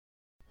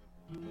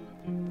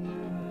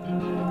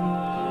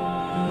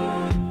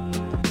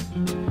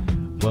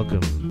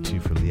Welcome to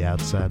From the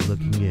Outside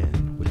Looking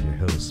In with your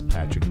hosts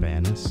Patrick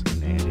Banis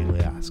and Andy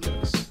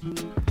Liascos.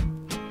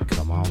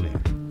 Come on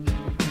in.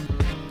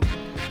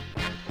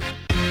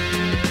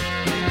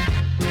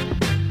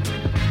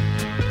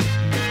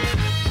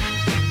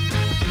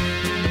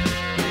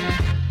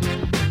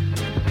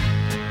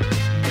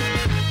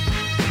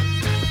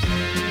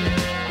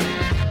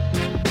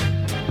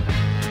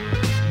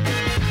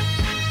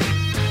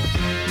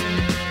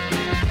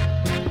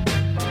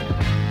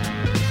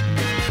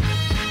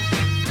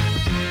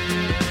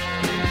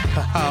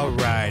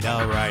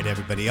 All right,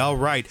 everybody. All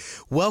right.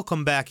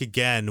 Welcome back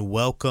again.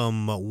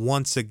 Welcome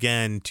once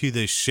again to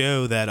the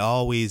show that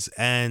always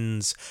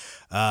ends.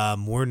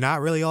 We're not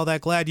really all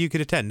that glad you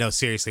could attend. No,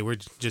 seriously, we're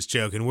just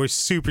joking. We're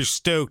super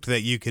stoked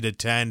that you could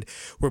attend.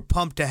 We're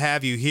pumped to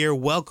have you here.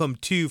 Welcome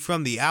to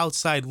From the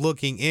Outside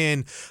Looking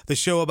In, the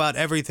show about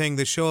everything,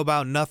 the show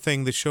about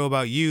nothing, the show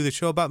about you, the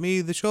show about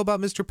me, the show about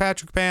Mr.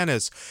 Patrick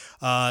Banis.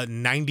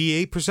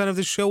 98% of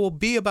the show will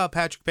be about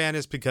Patrick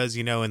Banis because,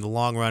 you know, in the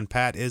long run,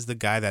 Pat is the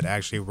guy that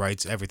actually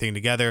writes everything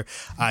together.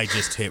 I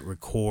just hit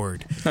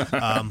record.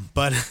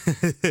 But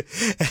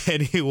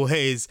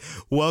anyways,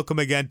 welcome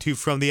again to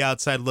From the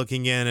Outside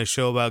Looking In, a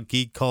show about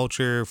geek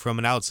culture from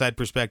an outside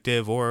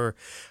perspective or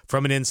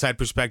from an inside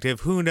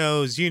perspective. Who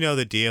knows? You know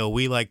the deal.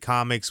 We like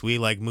comics. We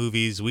like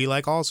movies. We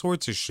like all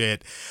sorts of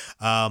shit.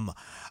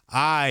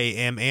 I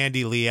am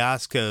Andy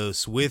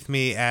Liascos. With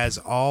me, as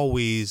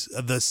always,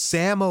 the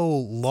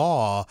Samo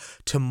Law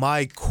to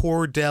my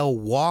Cordell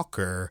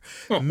Walker,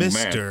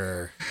 Mr.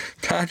 Man.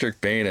 Patrick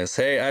Banis.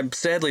 Hey, I'm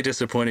sadly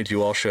disappointed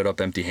you all showed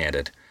up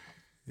empty-handed.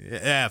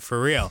 Yeah,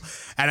 for real.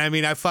 And I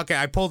mean, I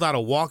pulled out a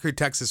Walker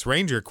Texas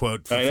Ranger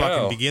quote for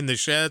fucking begin the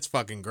show. It's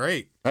fucking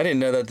great. I didn't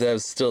know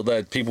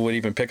that people would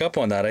even pick up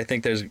on that. I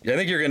think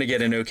you're going to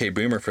get an OK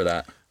Boomer for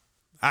that.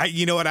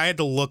 You know what? I had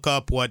to look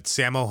up what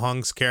Sammo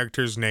Hung's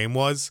character's name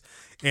was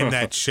in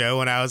that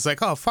show, and I was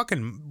like, oh,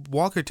 fucking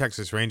Walker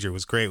Texas Ranger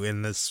was great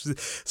in this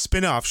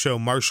spin-off show,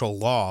 Martial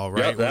Law,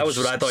 right? Yep, that was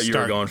what I thought you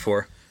were going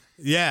for.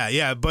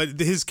 Yeah, but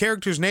his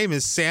character's name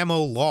is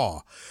Sammo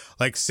Law.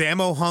 Like,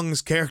 Sammo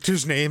Hung's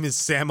character's name is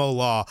Sammo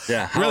Law.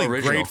 Yeah, how really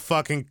original.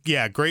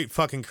 Great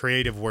fucking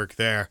creative work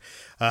there.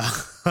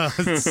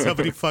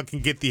 Somebody fucking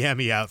get the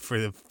Emmy out for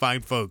the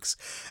fine folks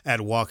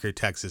at Walker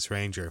Texas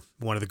Ranger.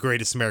 One of the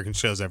greatest American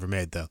shows ever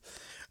made, though.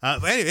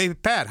 Hey,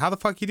 Pat, how the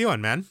fuck you doing,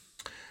 man?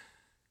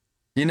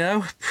 You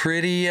know,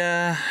 pretty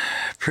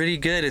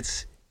good.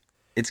 It's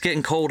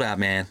getting cold out,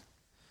 man.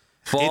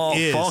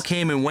 Fall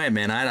came and went,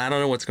 man. I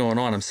don't know what's going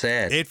on. I'm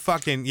sad.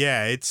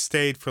 It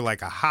stayed for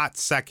like a hot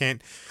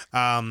second.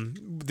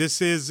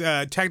 This is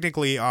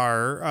technically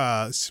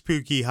our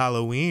spooky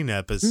Halloween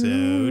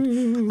episode,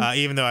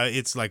 even though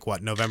it's like,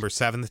 November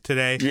 7th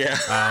today?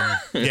 Yeah.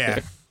 Yeah.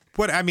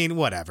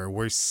 Whatever.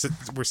 We're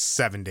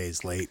 7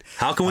 days late.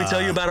 How can we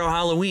tell you about our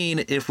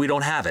Halloween if we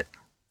don't have it?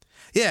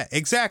 Yeah,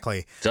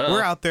 exactly. Duh.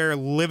 We're out there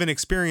living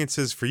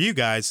experiences for you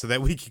guys so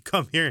that we can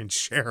come here and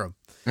share them.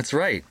 That's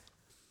right.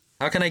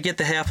 How can I get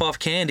the half off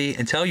candy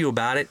and tell you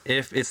about it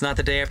if it's not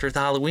the day after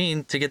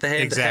Halloween to get the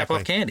half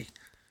off candy?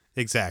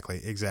 Exactly.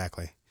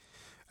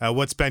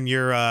 What's been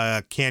your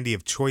candy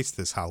of choice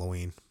this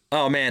Halloween?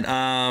 Oh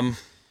man,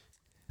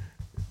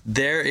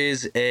 there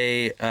is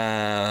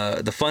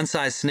the fun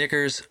size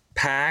Snickers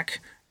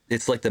pack.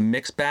 It's like the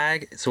mix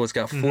bag, so it's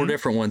got four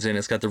different ones in it.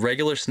 It's got the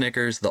regular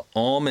Snickers, the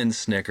almond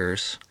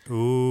Snickers,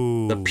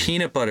 the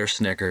peanut butter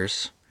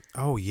Snickers.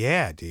 Oh,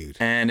 yeah, dude.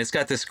 And it's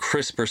got this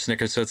crisper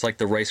Snickers, so it's like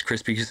the Rice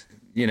Krispies,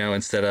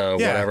 instead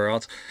of whatever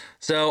else.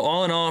 So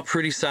all in all,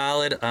 pretty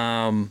solid.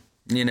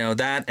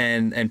 That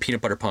and peanut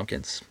butter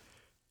pumpkins.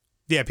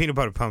 Yeah, peanut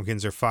butter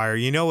pumpkins are fire.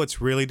 You know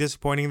what's really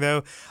disappointing,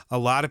 though? A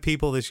lot of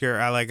people this year,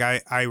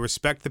 I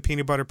respect the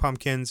peanut butter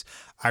pumpkins.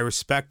 I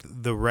respect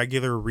the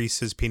regular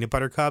Reese's peanut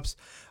butter cups.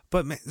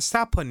 But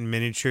stop putting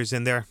miniatures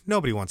in there.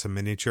 Nobody wants a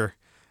miniature.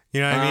 You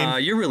know what I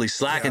mean? You're really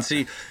slacking. Yeah.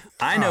 See,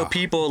 I know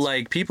people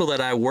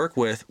that I work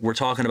with were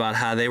talking about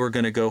how they were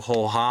going to go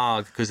whole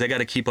hog because they got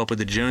to keep up with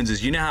the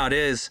Joneses. You know how it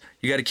is.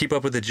 You got to keep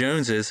up with the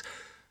Joneses.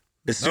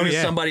 As soon as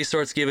somebody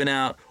starts giving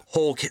out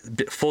whole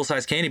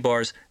full-size candy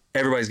bars,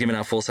 everybody's giving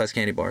out full-size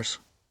candy bars.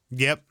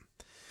 Yep.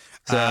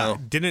 So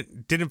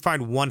didn't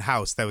find one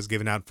house that was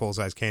giving out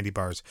full-size candy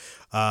bars.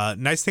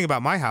 Nice thing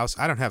about my house,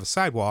 I don't have a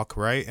sidewalk,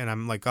 right? And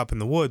I'm like up in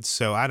the woods,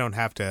 so I don't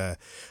have to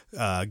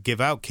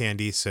give out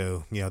candy.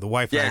 So, the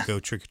wife and I go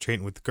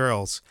trick-or-treating with the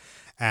girls.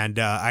 And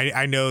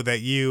I know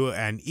that you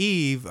and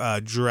Eve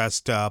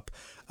dressed up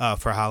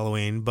for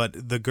Halloween,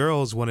 but the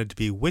girls wanted to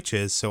be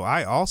witches, so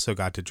I also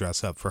got to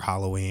dress up for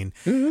Halloween.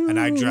 Ooh. And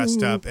I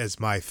dressed up as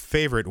my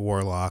favorite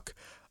warlock,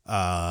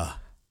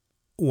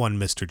 one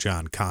Mr.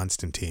 John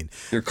Constantine.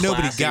 Your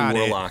classy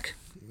warlock.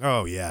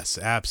 Oh, yes,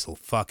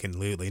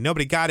 absolutely.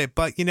 Nobody got it,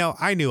 but,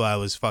 I knew I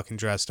was fucking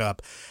dressed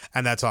up,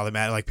 and that's all that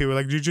mattered. Like, people were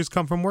like, did you just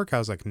come from work? I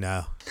was like,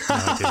 no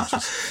I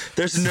didn't.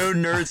 There's no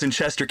nerds in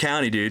Chester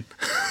County, dude.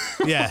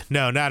 Yeah,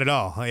 no, not at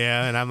all.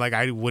 Yeah, and I'm like,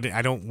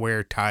 I don't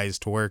wear ties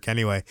to work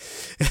anyway.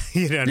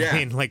 You know what I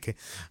mean? Like,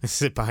 I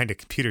sit behind a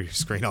computer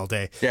screen all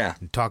day. Yeah.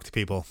 And talk to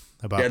people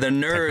about the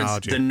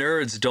technology.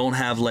 nerds don't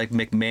have like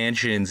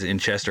McMansions in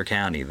Chester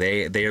County.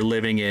 They are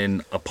living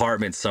in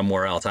apartments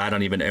somewhere else.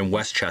 In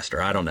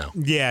Westchester. I don't know.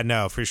 Yeah,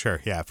 no, for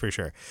sure. Yeah, for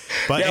sure.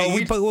 But,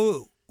 Yeah, but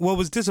what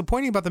was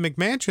disappointing about the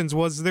McMansions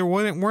was there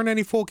weren't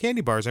any full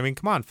candy bars. I mean,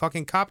 come on,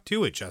 fucking cop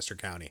to it, Chester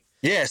County.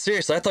 Yeah,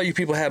 seriously. I thought you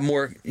people had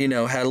more, had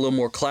a little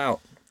more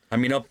clout. I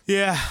mean,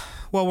 Yeah,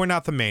 well, we're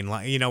not the main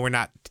line. You know, we're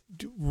not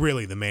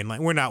really the main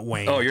line. We're not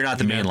Wayne. Oh, you're not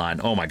the main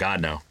line. Oh my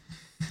God, no.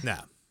 No,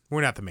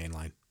 we're not the main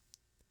line.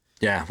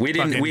 Yeah, we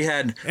didn't. Fucking, we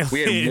had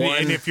one.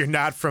 And if you're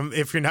not from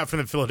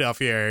the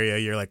Philadelphia area,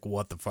 you're like,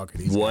 what the fuck are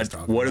these guys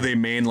talking about? What are they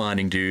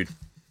mainlining, dude?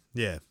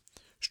 Yeah,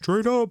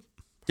 straight up.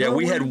 Yeah,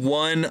 we had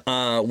one.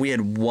 We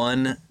had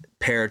one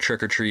pair of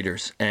trick or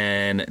treaters,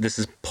 and this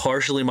is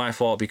partially my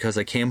fault because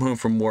I came home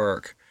from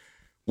work,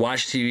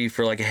 watched TV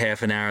for like a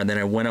half an hour, and then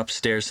I went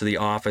upstairs to the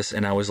office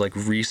and I was like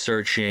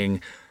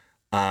researching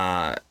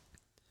HVAC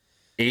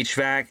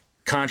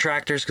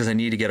contractors because I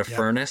need to get a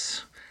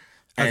furnace.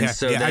 And okay.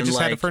 so yeah, then, I just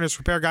had a furnace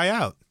repair guy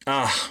out.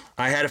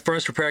 I had a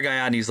furnace repair guy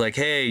out, and he's like,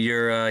 "Hey,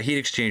 your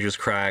heat exchanger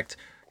cracked.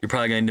 You're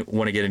probably going to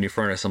want to get a new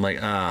furnace." I'm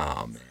like,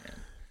 "Oh man."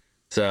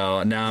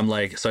 So now I'm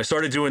like, so I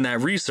started doing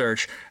that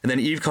research, and then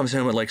Eve comes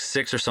home at like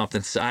 6 or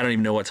something. So I don't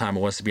even know what time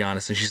it was, to be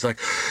honest. And she's like,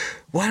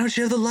 "Why don't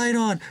you have the light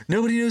on?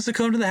 Nobody knows to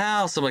come to the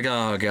house." I'm like,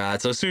 "Oh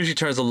God." So as soon as she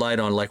turns the light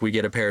on, like we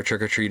get a pair of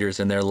trick-or-treaters,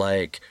 and they're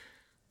like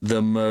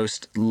the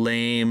most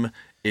lame,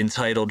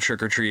 entitled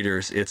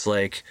trick-or-treaters. It's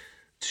like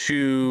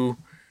two,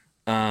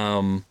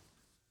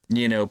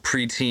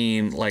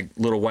 preteen, like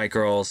little white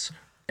girls,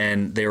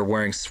 and they were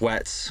wearing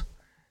sweats.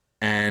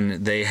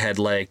 And they had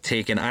like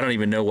taken, I don't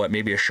even know what,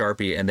 maybe a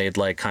Sharpie, and they'd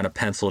like kind of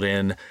penciled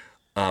in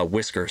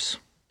whiskers.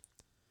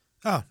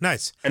 Oh,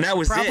 nice. And that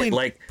was it.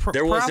 Like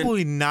there wasn't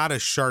probably not a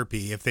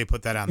Sharpie if they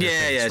put that on their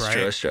face, yeah, it's right?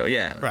 true, it's true.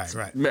 Yeah.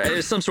 Right.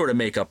 It's some sort of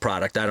makeup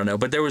product, I don't know.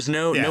 But there was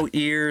no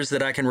ears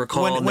that I can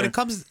recall. When it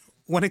comes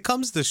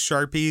to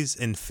Sharpies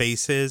and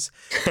faces,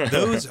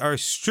 those are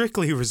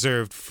strictly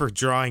reserved for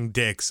drawing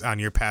dicks on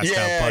your passed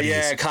out buddies.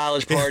 Yeah,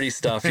 college party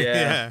stuff. Yeah,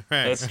 yeah, right,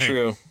 that's right.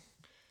 true.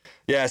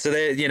 Yeah, so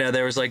they,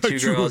 there was like two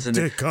girls, and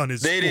dick on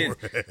his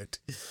forehead.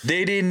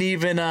 They didn't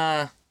even.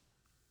 There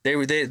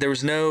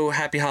was no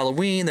happy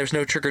Halloween. There was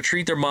no trick or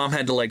treat. Their mom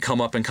had to like come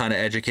up and kind of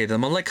educate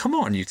them. I'm like, come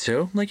on, you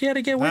two. I'm like, you got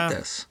to get with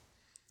this.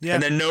 Yeah.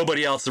 And then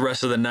nobody else the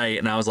rest of the night.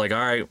 And I was like, all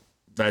right,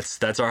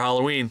 that's our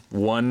Halloween.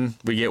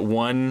 We get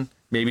one,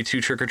 maybe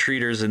two trick or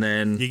treaters, and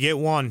then you get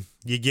one.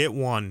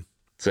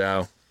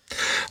 So.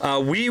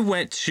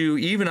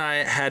 Eve and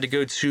I had to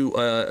go to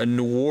a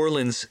New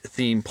Orleans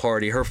theme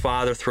party. Her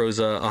father throws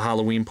a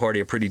Halloween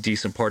party, a pretty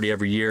decent party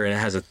every year, and it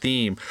has a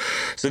theme.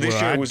 So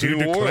this year it was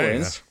New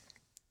Orleans.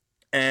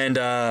 And,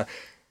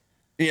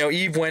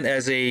 Eve went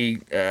as a,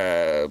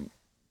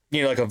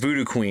 like a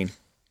voodoo queen.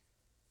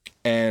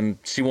 And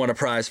she won a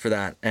prize for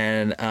that.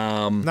 And,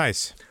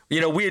 nice.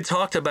 We had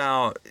talked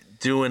about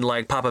doing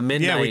like Papa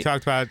Midnight. Yeah, we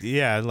talked about,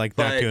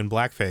 not doing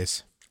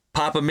blackface.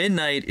 Papa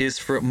Midnight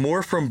is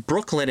more from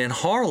Brooklyn and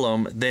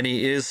Harlem than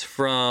he is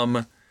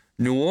from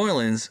New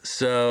Orleans.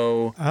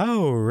 So,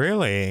 oh,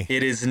 really?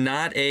 It is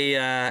not a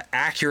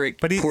accurate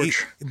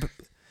portrait.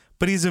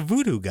 But he's a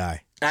voodoo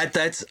guy.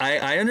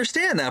 I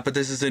understand that, but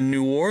this is a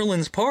New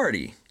Orleans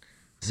party.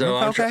 So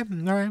okay,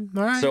 all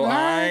right. So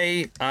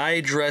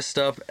I dressed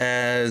up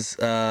as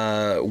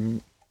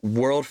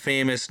world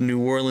famous New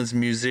Orleans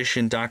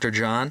musician Dr.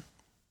 John.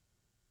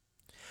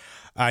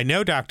 I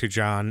know Dr.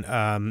 John.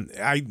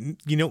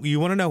 You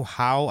want to know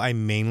how I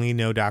mainly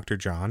know Dr.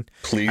 John?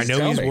 Please I know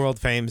tell he's me. world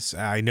famous.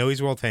 I know he's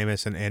world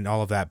famous and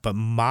all of that. But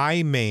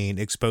my main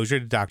exposure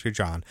to Dr.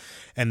 John,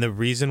 and the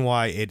reason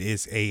why it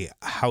is a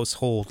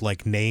household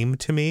like name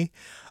to me,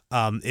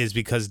 is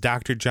because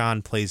Dr.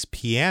 John plays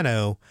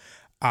piano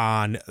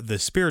on the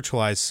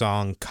Spiritualized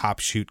song "Cop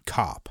Shoot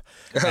Cop."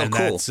 Oh, and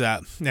cool.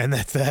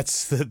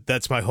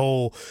 That's my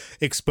whole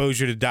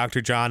exposure to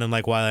Dr. John and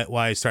like why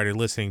I started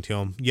listening to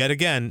him. Yet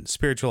again,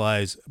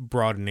 Spiritualized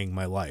broadening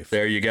my life.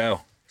 There you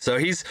go. So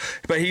he's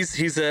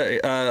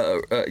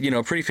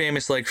a pretty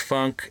famous like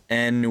funk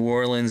and New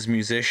Orleans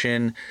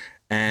musician,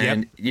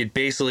 and it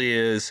basically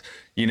is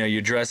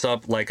you dress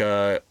up like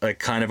a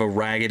kind of a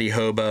raggedy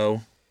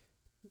hobo.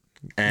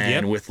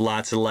 And with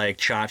lots of like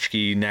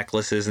tchotchke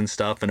necklaces and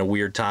stuff and a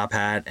weird top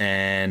hat,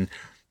 and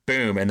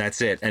boom, and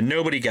that's it. And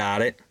nobody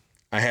got it.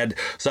 I had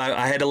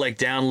to like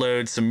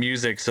download some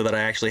music so that I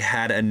actually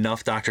had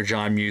enough Dr.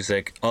 John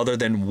music other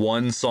than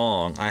one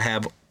song. I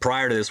have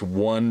prior to this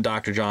one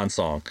Dr. John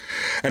song.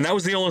 And that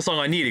was the only song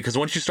I needed, because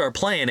once you start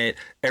playing it,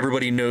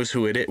 everybody knows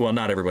who it is. Well,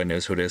 not everybody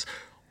knows who it is.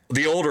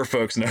 The older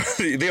folks know.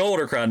 The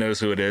older crowd knows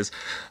who it is.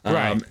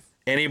 Right.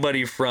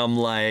 Anybody from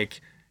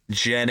like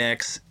Gen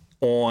X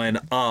on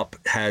up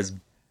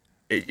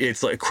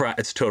it's like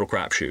it's a total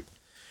crapshoot.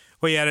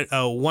 Well, you had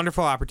a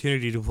wonderful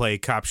opportunity to play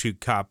Cop Shoot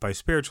Cop by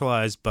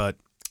Spiritualized, but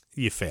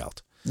you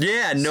failed.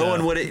 Yeah,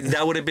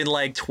 that would have been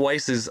like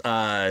twice as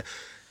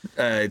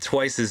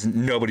Twice is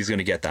nobody's going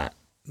to get that.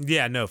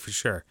 Yeah, no, for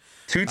sure.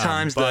 2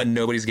 times done,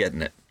 nobody's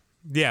getting it.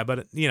 Yeah,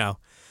 but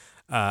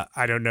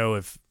I don't know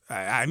if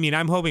I mean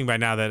I'm hoping by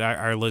now that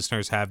our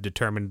listeners have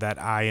determined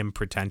that I am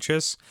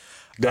pretentious.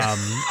 So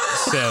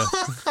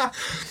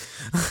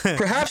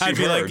perhaps I'd you've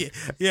be heard. like,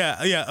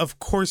 yeah, of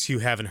course you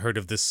haven't heard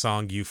of this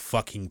song, you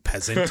fucking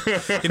peasant.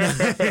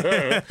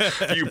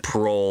 You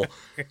prole.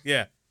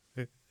 Yeah.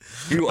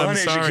 You I'm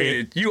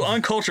uneducated. You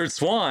uncultured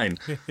swine.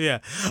 Yeah.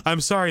 I'm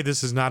sorry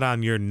this is not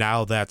on your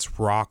Now That's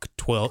Rock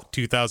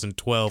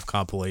 2012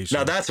 compilation.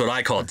 Now that's what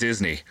I call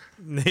Disney.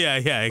 Yeah,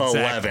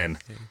 exactly. 11.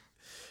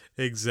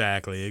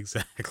 Exactly.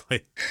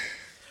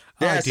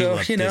 Yeah, I do so,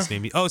 love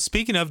Disney. Oh,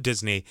 speaking of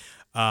Disney,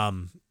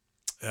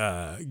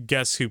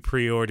 guess who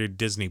pre-ordered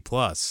Disney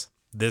Plus?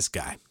 This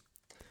guy.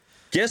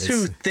 Guess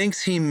who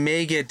thinks he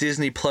may get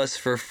Disney Plus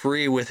for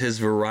free with his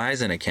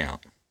Verizon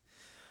account?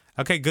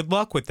 Okay, good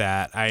luck with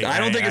that. I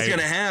don't think it's going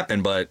to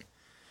happen, but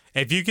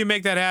if you can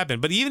make that happen.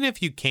 But even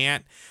if you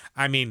can't,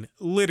 I mean,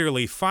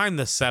 literally find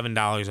the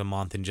 $7 a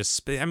month and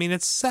just I mean,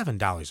 it's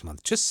 $7 a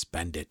month. Just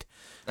spend it.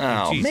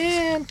 oh Jesus.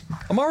 man,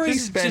 I'm already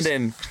Just-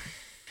 spending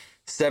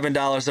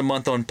 $7 a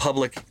month on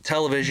public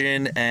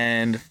television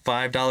and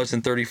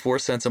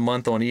 $5.34 a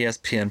month on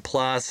ESPN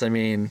Plus. I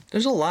mean,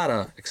 there's a lot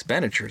of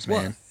expenditures,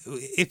 man. Well,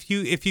 if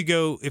you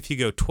go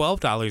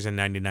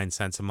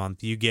 $12.99 a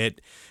month, you get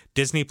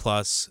Disney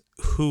Plus,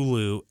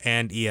 Hulu,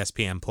 and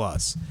ESPN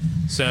Plus.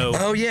 So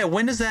Oh yeah,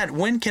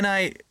 when can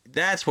I?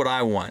 That's what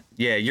I want.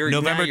 Yeah,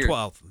 November now you're-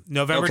 12th.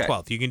 November Okay.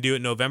 12th. You can do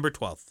it November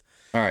 12th.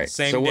 All right,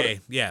 Same so day.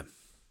 Yeah.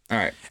 All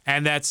right.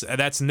 And that's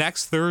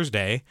next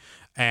Thursday,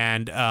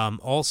 and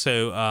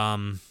also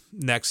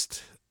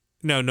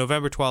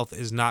November 12th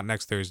is not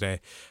next Thursday.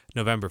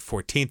 November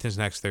 14th is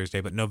next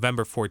Thursday, but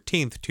November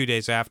 14th, 2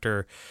 days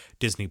after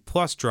Disney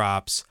Plus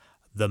drops,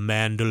 The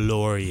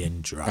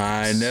Mandalorian drops.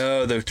 I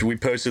know that we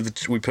posted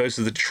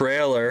the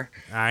trailer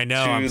I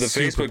know. to I'm the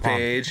super Facebook pumped.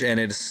 page, and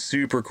it's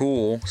super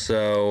cool.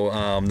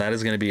 So that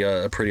is going to be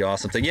a pretty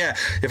awesome thing. Yeah,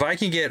 if I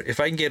can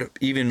get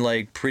even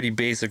like pretty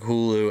basic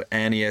Hulu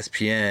and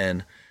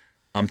ESPN,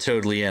 I'm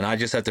totally in. I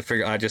just have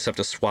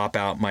to swap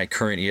out my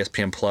current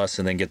ESPN Plus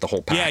and then get the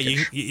whole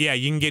package. You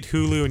can get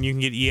Hulu and you can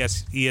get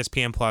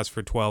ESPN Plus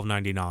for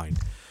 $12.99.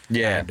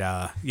 Yeah.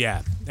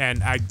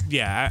 And I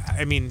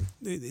mean,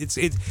 it's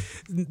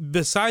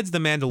besides the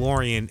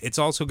Mandalorian, it's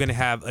also going to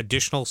have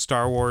additional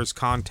Star Wars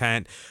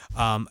content.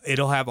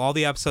 It'll have all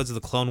the episodes of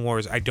the Clone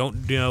Wars. I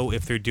don't know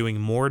if they're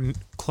doing more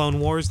Clone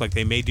Wars, like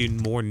they may do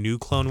more new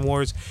Clone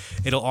Wars.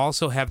 It'll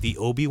also have the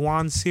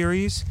Obi-Wan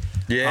series.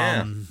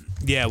 Yeah.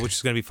 Yeah, which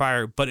is going to be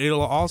fire, but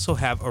it'll also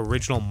have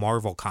original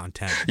Marvel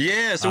content.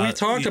 Yeah, so we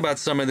talked about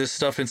some of this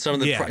stuff in some of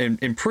the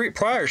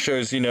prior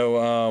shows.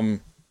 The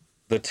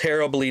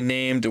terribly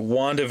named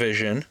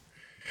WandaVision.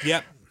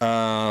 Yep.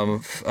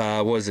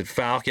 Was it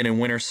Falcon and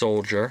Winter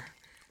Soldier?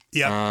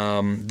 Yep.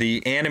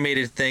 The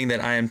animated thing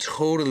that I am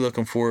totally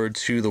looking forward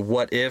to, the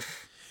What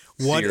If.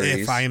 What series.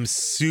 If? I am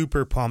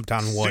super pumped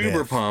on What If.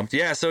 Super pumped.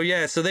 Yeah. So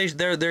there's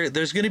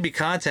going to be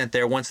content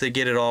there once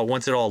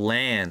it all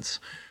lands.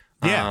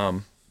 Yeah.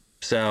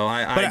 So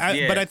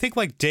But I think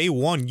like day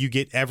one, you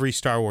get every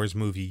Star Wars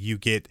movie, you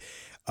get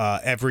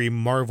every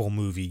Marvel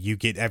movie, you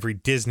get every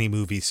Disney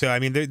movie. So I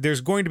mean, there's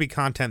going to be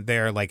content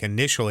there like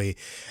initially,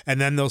 and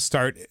then they'll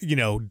start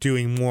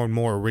doing more and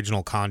more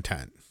original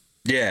content.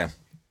 Yeah.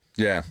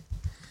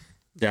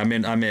 I'm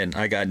in.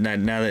 I got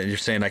now that you're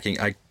saying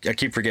I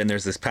keep forgetting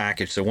there's this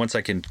package. So once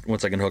I can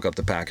hook up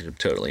the package, I'm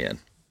totally in.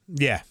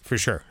 Yeah, for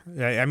sure.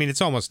 I mean,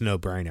 it's almost no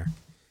brainer.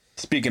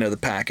 Speaking of the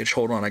package,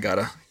 hold on,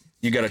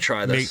 you gotta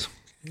try this.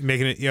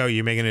 Making it,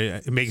 you're making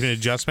an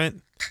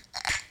adjustment.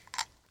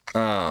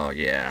 Oh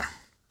yeah,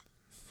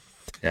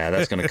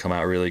 that's gonna come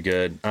out really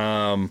good.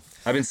 I've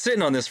been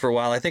sitting on this for a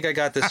while. I think I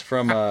got this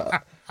from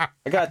I've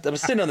been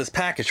sitting on this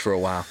package for a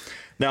while.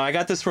 Now I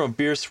got this from a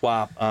beer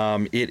swap.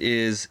 It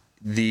is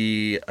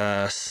the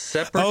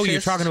Separatist. Oh,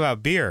 you're talking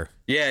about beer.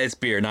 Yeah, it's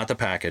beer, not the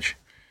package.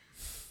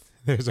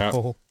 There's a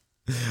whole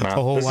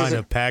line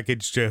of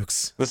package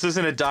jokes. This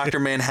isn't a Dr.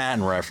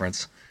 Manhattan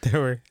reference.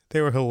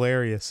 They were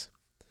hilarious.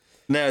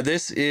 No,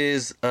 this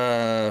is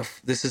I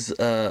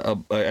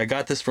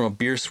got this from a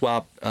beer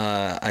swap.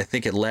 I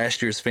think at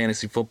last year's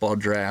fantasy football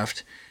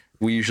draft,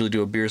 we usually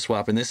do a beer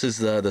swap, and this is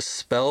the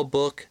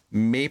Spellbook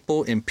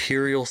Maple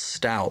Imperial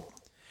Stout.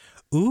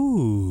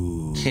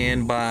 Ooh.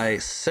 Canned by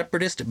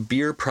Separatist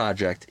Beer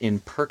Project in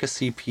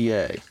Percy,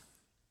 PA.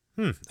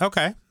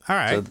 Okay. All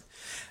right. So,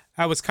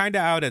 I was kind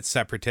of out at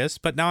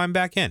Separatist, but now I'm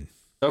back in.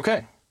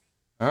 Okay.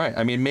 All right.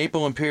 I mean,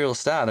 Maple Imperial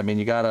Stout. I mean,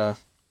 you gotta.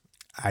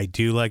 I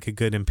do like a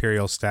good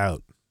Imperial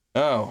Stout.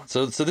 Oh,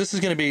 so this is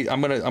gonna be.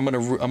 I'm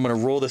gonna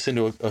roll this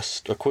into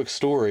a quick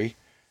story,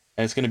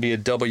 and it's gonna be a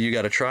double. You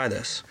got to try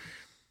this.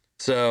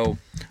 So,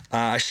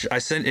 I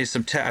sent you I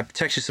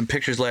texted you some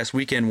pictures last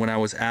weekend when I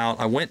was out.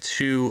 I went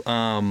to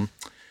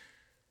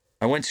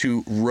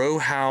Row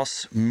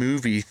House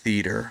Movie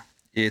Theater.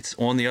 It's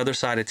on the other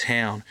side of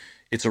town.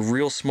 It's a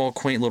real small,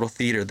 quaint little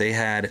theater. They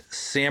had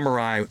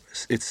Samurai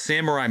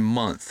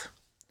Month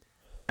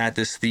at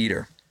this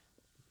theater.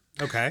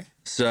 Okay.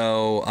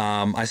 So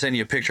I sent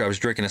you a picture. I was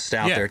drinking a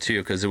stout there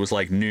too because it was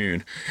like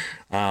noon.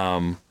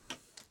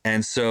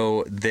 And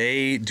so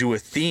they do a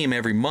theme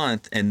every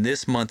month, and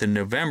this month in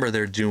November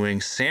they're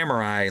doing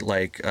samurai,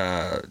 like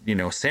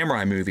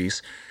samurai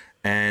movies,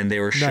 and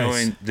they were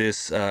showing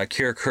this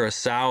Akira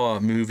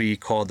Kurosawa movie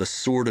called The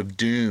Sword of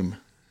Doom,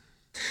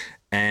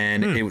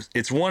 and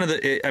it's one of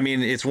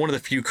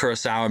the few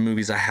Kurosawa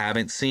movies I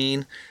haven't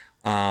seen,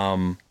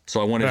 so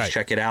I wanted to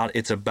check it out.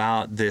 It's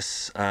about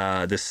this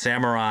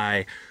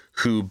samurai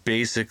who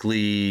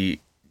basically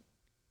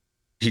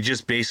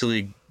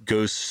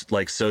goes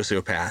like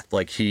sociopath,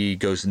 like he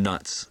goes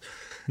nuts.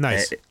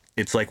 Nice.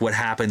 It's like what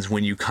happens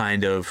when you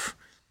kind of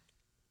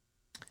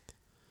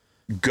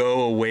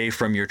go away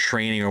from your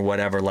training or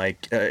whatever.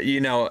 Like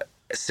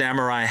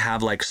samurai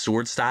have like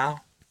sword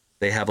style,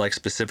 they have like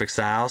specific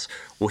styles.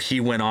 Well, he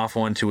went off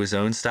onto his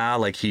own style,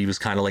 like he was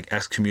kind of like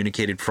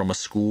excommunicated from a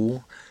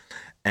school,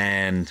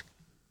 and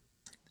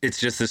it's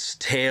just this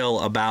tale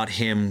about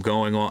him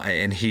going on,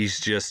 and he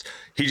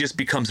just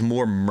becomes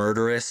more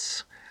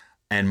murderous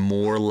and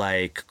more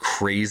like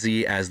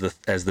crazy as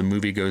the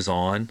movie goes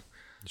on.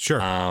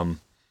 Sure. And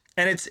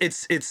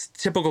it's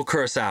typical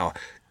Kurosawa.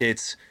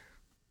 It's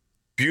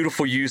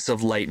beautiful use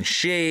of light and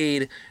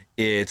shade.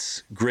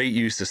 It's great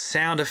use of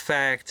sound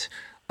effect.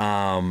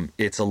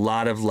 It's a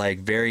lot of like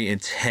very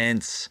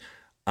intense,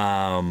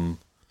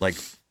 like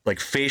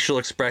facial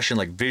expression,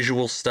 like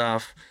visual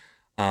stuff.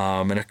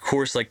 And of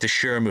course, like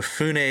Toshiro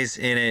Mifune's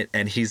in it,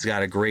 and he's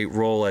got a great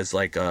role as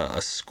like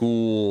a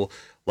school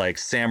like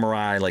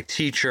samurai like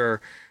teacher.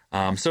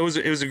 So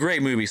it was a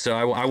great movie. So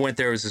I went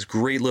there. It was this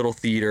great little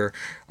theater.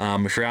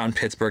 If you're out in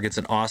Pittsburgh, it's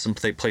an awesome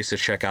place to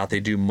check out. They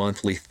do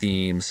monthly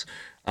themes.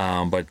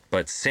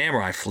 But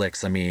samurai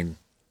flicks, I mean,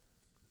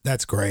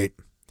 that's great.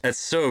 That's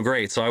so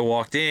great. So I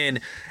walked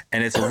in,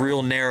 and it's a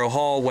real narrow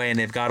hallway, and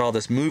they've got all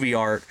this movie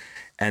art,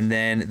 and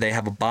then they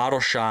have a bottle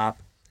shop,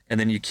 and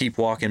then you keep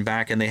walking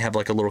back, and they have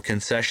like a little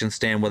concession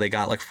stand where they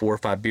got like 4 or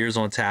 5 beers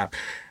on tap,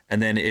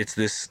 and then it's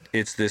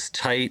this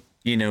tight,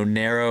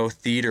 narrow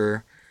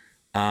theater,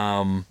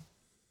 I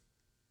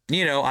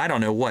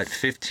don't know what,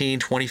 15,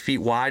 20 feet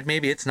wide,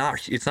 maybe. It's not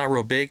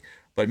real big,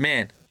 but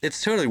man,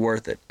 it's totally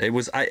worth it. It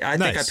was, I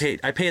Nice. think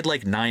I paid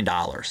like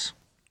 $9.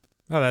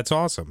 Oh, that's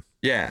awesome.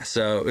 Yeah.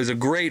 So it was a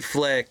great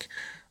flick.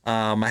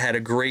 I had a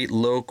great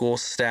local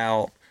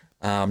stout.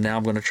 Now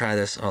I'm going to try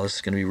this. Oh, this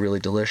is going to be really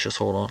delicious.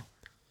 Hold on.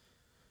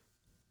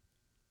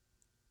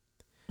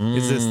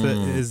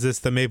 Is this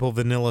the maple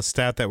vanilla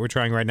stout that we're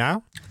trying right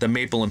now? The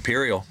Maple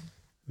Imperial.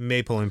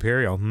 Maple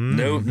Imperial.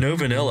 No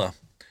vanilla.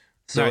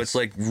 So Nice. it's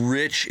like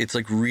rich. It's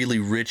like really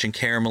rich and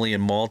caramelly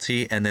and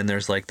malty, and then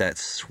there's like that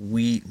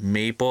sweet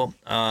maple.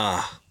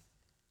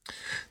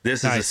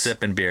 This is a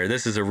sipping beer.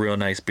 This is a real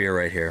nice beer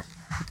right here.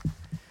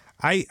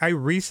 I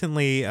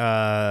recently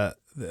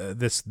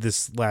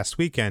this last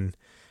weekend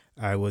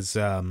I was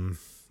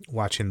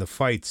watching the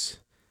fights.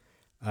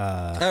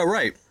 Oh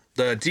right,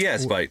 the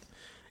Diaz fight.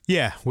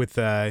 Yeah, with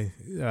spent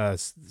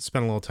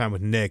a little time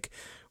with Nick.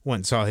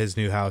 Went and saw his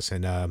new house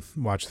and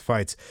watched the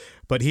fights.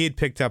 But he had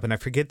picked up, and I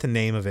forget the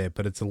name of it,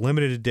 but it's a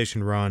limited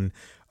edition run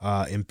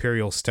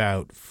Imperial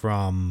Stout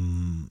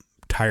from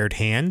Tired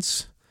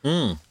Hands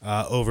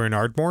over in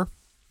Ardmore.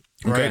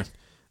 Right? Okay.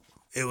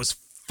 It was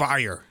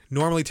fire.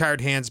 Normally Tired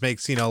Hands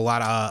makes, a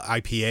lot of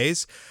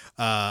IPAs,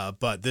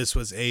 but this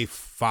was a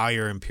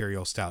fire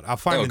Imperial Stout. I'll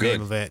find the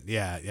name of it.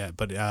 Yeah.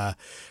 But it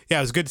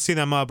was good to see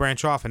them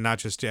branch off and not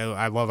just,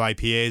 I love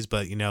IPAs,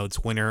 but,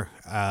 it's winter.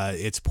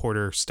 It's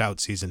porter stout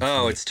season.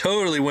 Oh, it's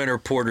totally winter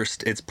porter.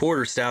 It's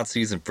porter stout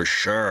season for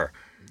sure.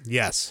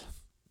 Yes.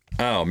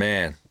 Oh,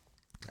 man.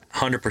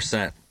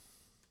 100%.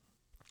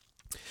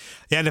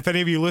 Yeah, and if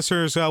any of you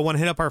listeners want to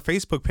hit up our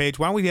Facebook page,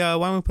 why don't we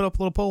put up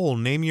a little poll?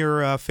 Name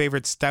your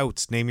favorite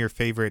stouts. Name your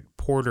favorite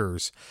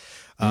porters.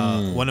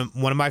 One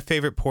of my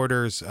favorite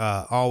porters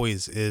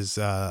always is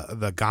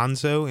the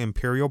Gonzo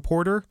Imperial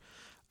Porter.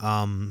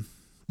 Who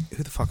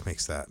the fuck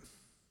makes that?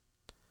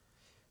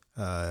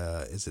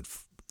 Is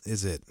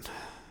it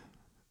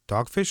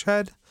Dogfish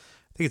Head?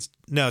 I think it's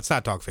not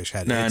Dogfish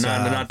Head. No, it's,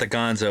 not the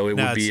Gonzo. It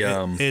would be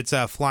it's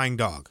a Flying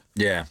Dog.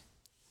 Yeah.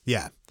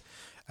 Yeah,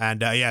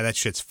 and that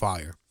shit's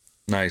fire.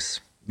 Nice.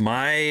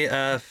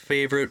 My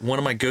favorite, one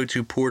of my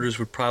go-to porters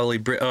would probably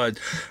one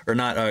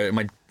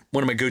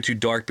of my go-to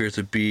dark beers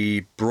would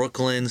be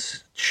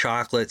Brooklyn's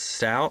Chocolate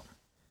Stout.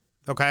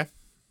 Okay.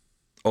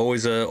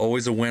 Always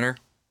a winner.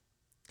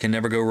 Can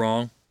never go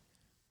wrong.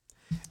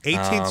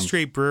 18th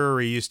Street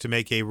Brewery used to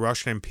make a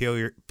Russian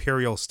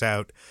Imperial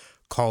Stout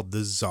called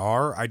the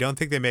Tsar. I don't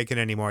think they make it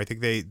anymore. I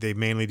think they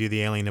mainly do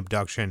the Alien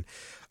Abduction.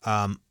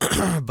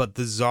 But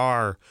the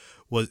Tsar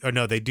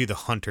they do the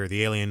Hunter.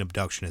 The Alien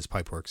Abduction is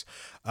Pipeworks.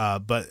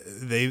 But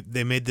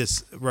they made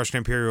this Russian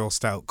Imperial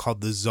Stout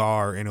called the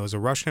Tsar, and it was a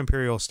Russian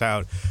Imperial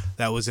Stout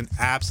that was an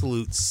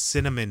absolute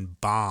cinnamon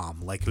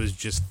bomb. Like, it was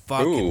just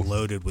fucking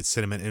loaded with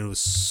cinnamon, and it was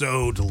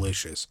so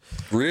delicious.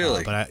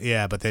 Really? But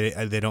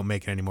they don't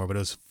make it anymore. But it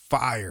was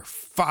fire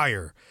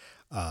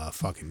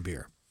fucking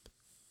beer.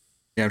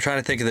 Yeah, I'm trying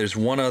to think if there's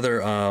one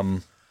other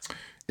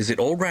Is it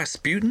Old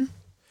Rasputin?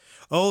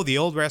 Oh, the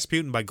Old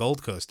Rasputin by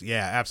Gold Coast.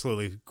 Yeah,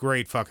 absolutely.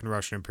 Great fucking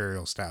Russian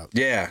Imperial Stout.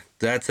 Yeah,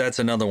 that's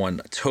another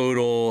one.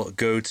 Total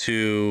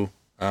go-to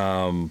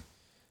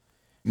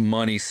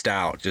money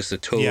stout. Just a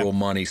total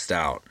money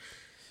stout.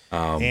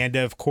 And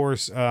of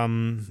course,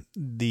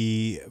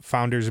 the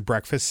Founder's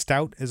Breakfast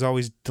Stout is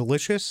always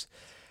delicious.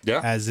 Yeah.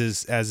 As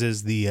is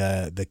the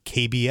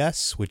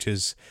KBS, which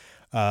is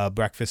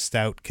breakfast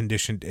stout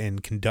conditioned in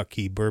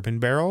Kentucky bourbon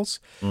barrels,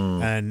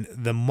 and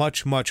the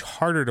much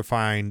harder to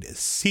find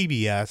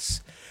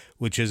CBS,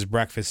 which is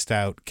breakfast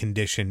stout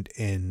conditioned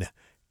in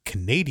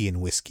Canadian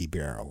whiskey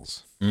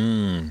barrels.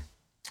 Oh,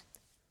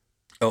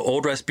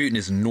 Old Rasputin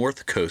is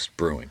North Coast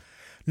Brewing.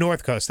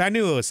 North Coast. I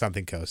knew it was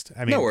something coast.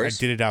 I mean, No I worries.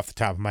 did it off the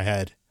top of my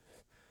head.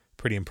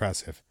 Pretty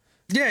impressive.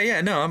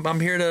 Yeah. No, I'm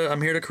here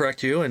to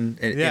correct you, and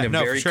in a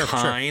very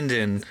kind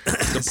and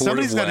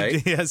supportive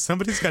way.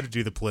 Somebody's got to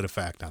do the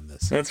PolitiFact on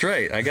this. That's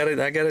right. I got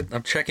it.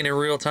 I'm checking in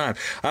real time.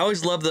 I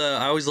always loved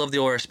the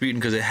Old Rasputin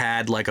because it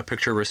had like a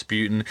picture of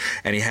Rasputin,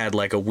 and he had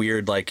like a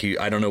weird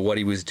I don't know what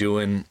he was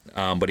doing,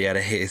 but he had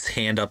his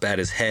hand up at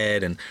his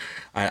head, and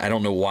I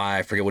don't know why.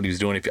 I forget what he was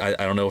doing. I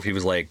don't know if he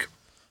was like,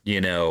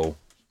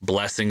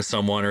 blessing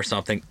someone or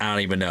something. I don't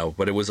even know.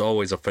 But it was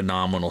always a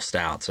phenomenal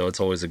stout, so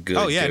it's always a good.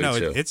 Oh yeah,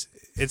 go-to. no,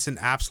 it's an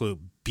absolute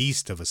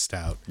beast of a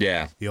stout.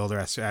 Yeah, the Old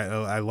Rasputin.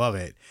 I love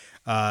it.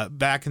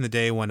 Back in the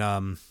day when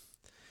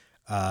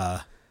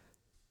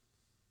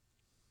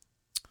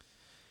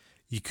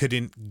you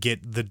couldn't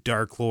get the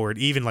Dark Lord,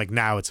 even like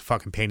now it's a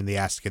fucking pain in the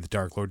ass to get the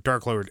Dark Lord.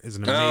 Dark Lord is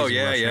an amazing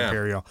Russian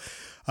Imperial.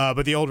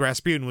 But the Old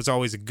Rasputin was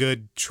always a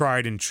good,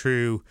 tried and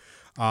true.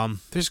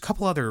 There's a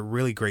couple other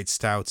really great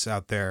stouts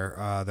out there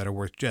that are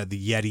worth. The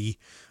Yeti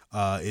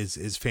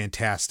is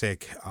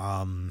fantastic.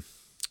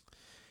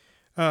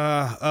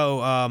 What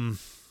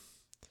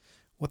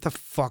the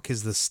fuck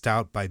is the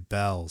stout by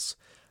Bell's?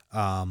 They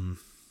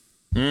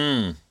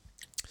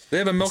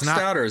have a milk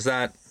stout, or is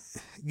that?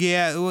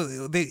 Yeah,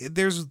 well, they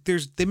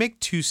make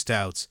two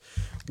stouts.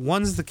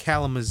 One's the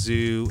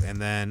Kalamazoo,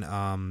 and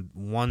then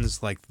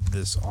one's like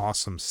this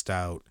awesome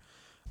stout.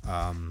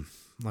 Let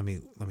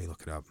me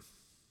look it up.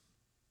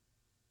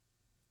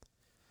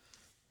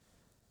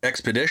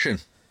 Expedition.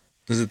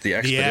 Is it the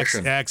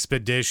Expedition? The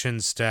Expedition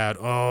Stout.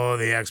 Oh,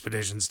 the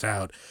Expedition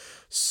Stout.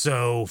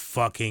 So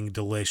fucking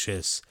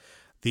delicious.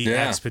 The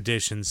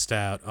Expedition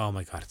Stout. Oh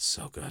my god, it's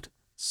so good.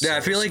 I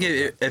feel like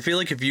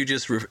if you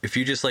just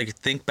like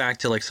think back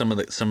to like some of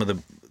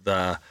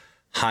the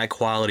high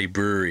quality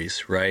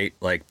breweries, right?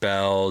 Like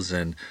Bell's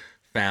and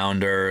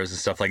Founders and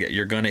stuff like that,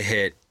 you're gonna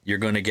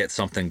get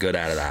something good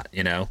out of that,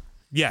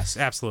 Yes,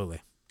 absolutely.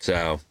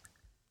 So,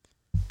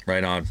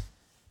 right on.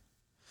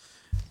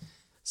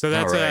 So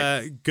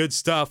that's good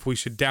stuff. We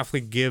should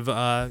definitely give.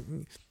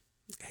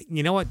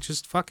 You know what?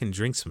 Just fucking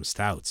drink some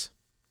stouts.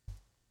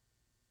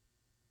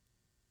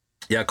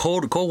 Yeah,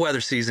 cold weather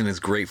season is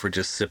great for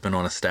just sipping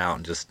on a stout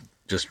and just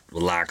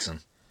relaxing.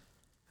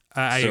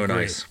 I so agree.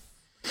 Nice.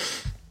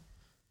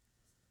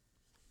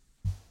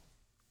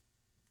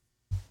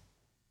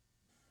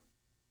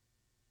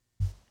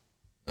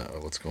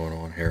 What's going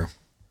on here?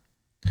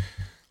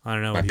 I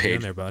don't know what you're doing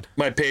there, bud.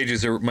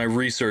 My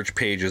research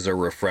pages are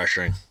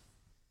refreshing.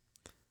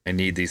 I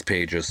need these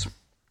pages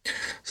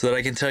so that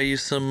I can tell you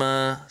some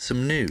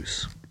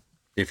news,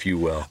 if you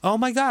will. Oh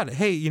my god!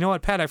 Hey, you know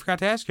what, Pat? I forgot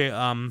to ask you.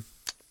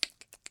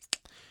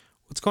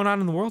 What's going on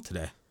in the world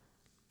today?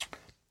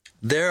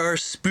 There are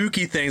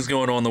spooky things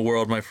going on in the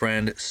world, my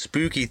friend.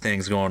 Spooky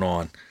things going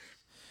on.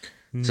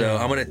 No. So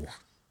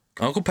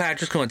Uncle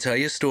Patrick's going to tell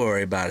you a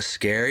story about a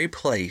scary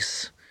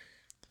place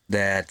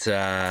that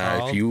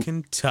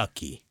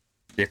Kentucky.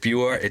 If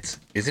you are, is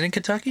it in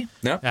Kentucky?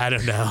 No, I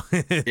don't know.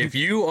 if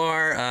you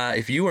are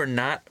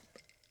not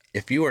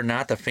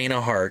the faint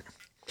of heart,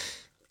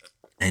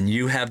 and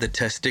you have the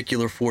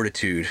testicular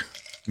fortitude,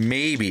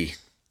 maybe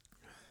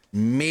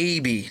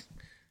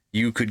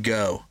you could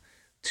go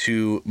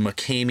to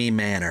McCamey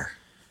Manor.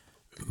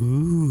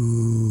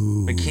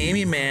 Ooh.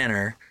 McCamey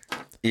Manor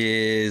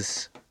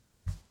is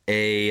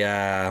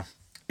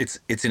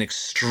it's an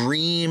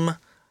extreme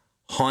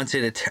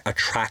haunted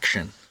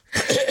attraction.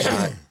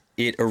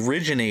 It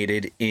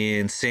originated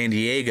in San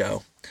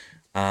Diego.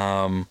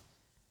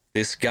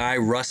 This guy,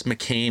 Russ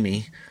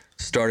McCamey,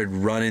 started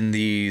running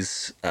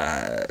these,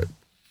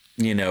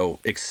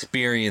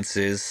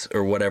 experiences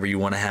or whatever you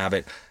want to have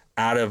it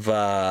out of,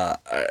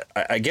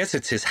 I guess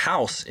it's his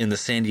house in the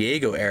San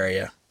Diego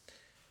area.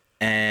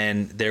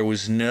 And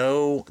there's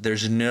no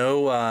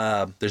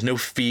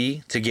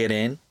fee to get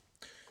in,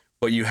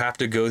 but you have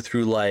to go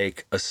through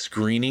like a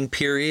screening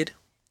period.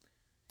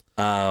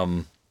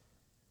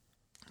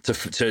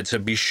 To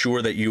be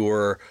sure that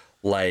you're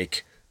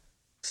like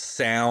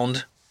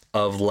sound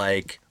of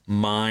like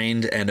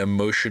mind and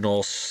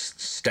emotional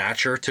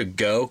stature to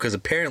go, because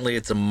apparently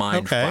it's a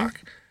mind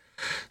fuck.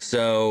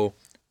 So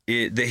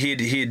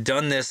he had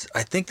done this.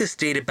 I think this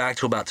dated back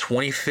to about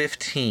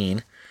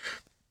 2015,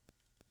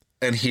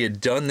 and he had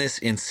done this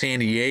in San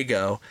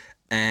Diego,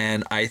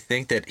 and I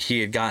think that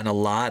he had gotten a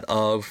lot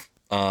of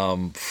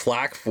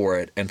flack for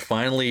it, and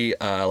finally,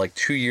 like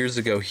 2 years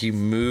ago, he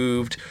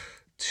moved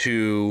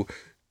to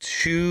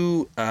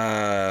two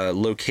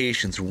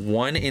locations,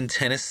 one in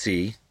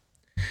Tennessee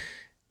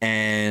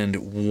and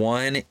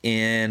one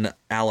in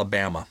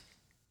Alabama.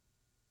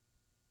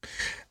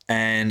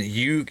 And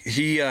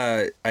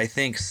I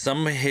think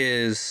some of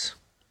his,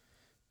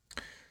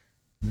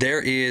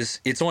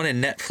 it's on a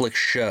Netflix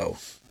show.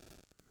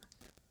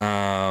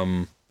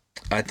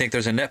 I think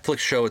there's a Netflix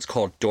show. It's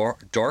called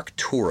Dark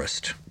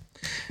Tourist.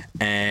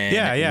 And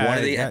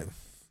I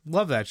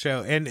love that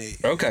show. And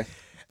okay.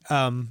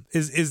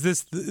 Is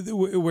this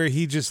where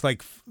he just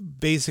like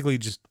basically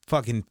just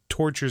fucking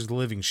tortures the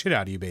living shit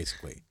out of you,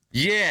 basically?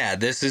 Yeah,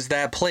 this is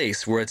that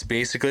place where it's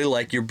basically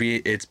like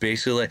it's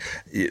basically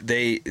like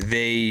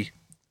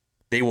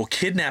they will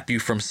kidnap you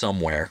from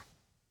somewhere,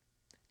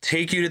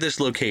 take you to this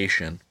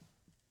location,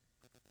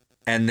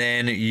 and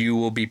then you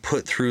will be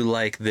put through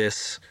like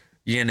this,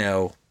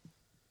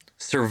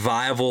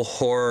 survival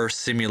horror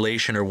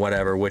simulation or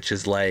whatever, which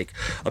is like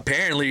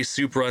apparently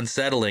super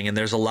unsettling. And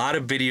there's a lot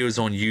of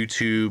videos on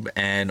YouTube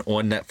and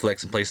on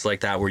Netflix and places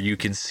like that where you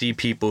can see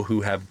people who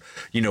have,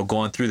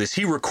 gone through this.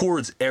 He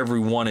records every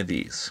one of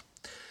these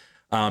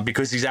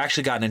because he's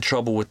actually gotten in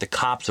trouble with the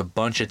cops a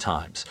bunch of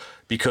times,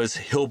 because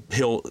he'll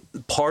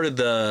part of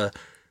the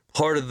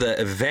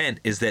event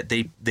is that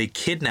they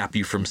kidnap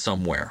you from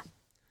somewhere.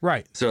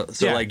 Right. So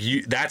yeah. Like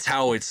that's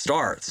how it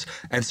starts.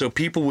 And so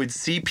people would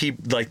see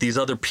people like these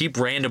other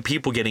random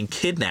people getting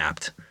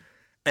kidnapped,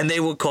 and they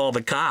would call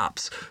the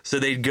cops. So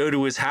they'd go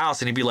to his house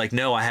and he'd be like,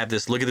 no, I have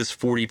this, look at this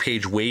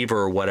 40-page waiver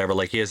or whatever.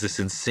 Like he has this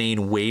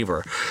insane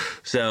waiver.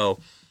 So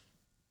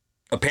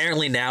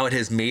apparently now it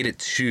has made it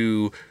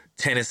to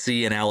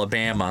Tennessee and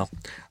Alabama.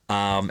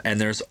 And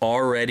there's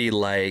already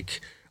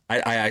like,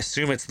 I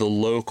assume it's the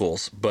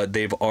locals, but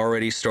they've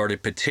already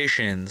started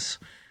petitions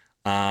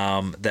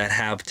that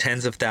have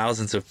tens of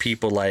thousands of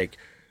people like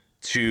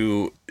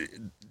to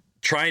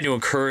trying to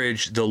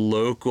encourage the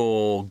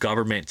local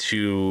government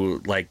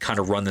to like kind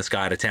of run this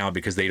guy out of town,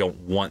 because they don't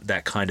want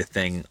that kind of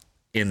thing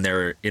in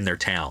their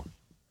town.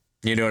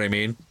 You know what I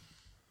mean?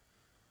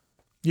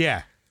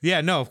 Yeah.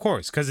 Yeah, no, of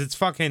course. 'Cause it's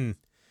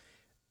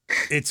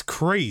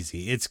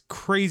crazy. It's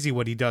crazy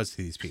what he does to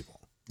these people.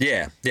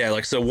 Yeah. Yeah.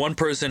 Like, so one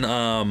person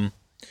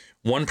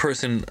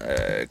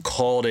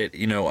called it,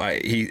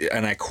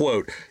 and I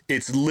quote,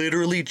 "It's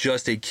literally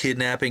just a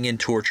kidnapping and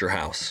torture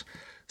house.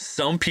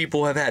 Some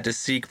people have had to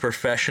seek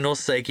professional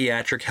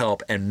psychiatric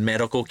help and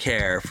medical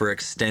care for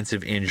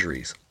extensive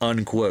injuries,"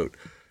 unquote.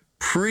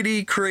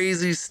 Pretty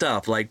crazy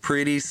stuff, like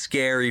pretty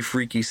scary,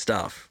 freaky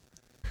stuff.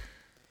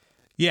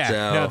 Yeah,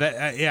 so, no,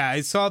 I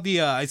saw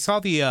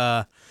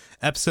the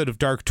episode of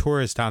Dark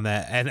Tourist on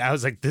that, and I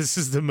was like, this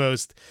is the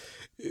most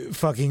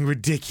fucking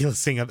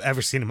ridiculous thing I've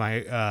ever seen in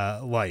my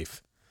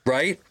life.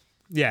 Right?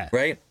 Yeah.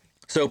 Right?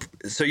 So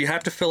you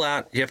have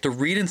to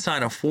read and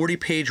sign a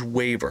 40-page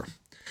waiver.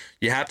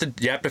 You have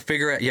to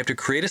figure out, you have to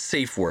create a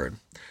safe word.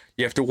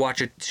 You have to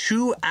watch a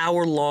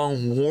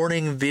 2-hour-long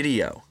warning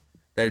video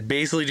that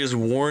basically just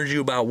warns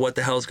you about what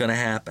the hell's going to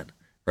happen,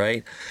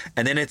 right?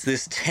 And then it's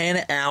this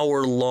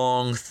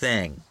 10-hour-long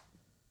thing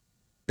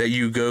that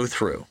you go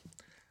through.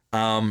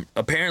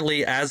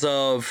 Apparently, as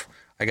of,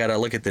 I got to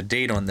look at the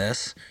date on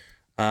this.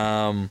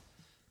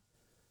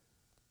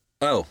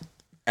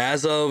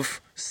 As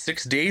of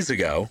 6 days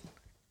ago,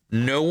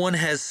 no one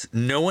has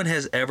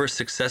ever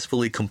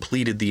successfully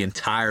completed the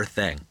entire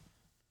thing.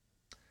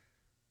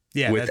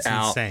 Yeah, that's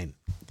insane.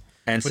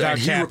 And so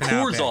he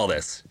records all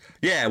this.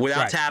 Yeah,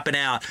 without tapping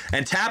out.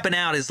 And tapping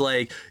out is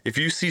like, if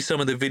you see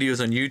some of the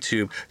videos on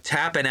YouTube,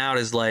 tapping out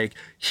is like,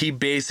 he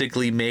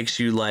basically makes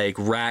you like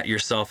rat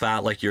yourself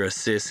out like you're a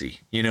sissy.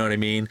 You know what I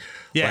mean?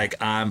 Yeah. Like,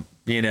 I'm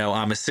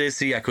a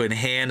sissy. I couldn't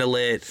handle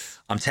it.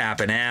 I'm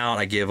tapping out.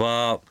 I give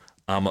up.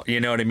 You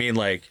know what I mean?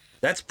 Like,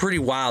 that's pretty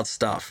wild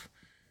stuff.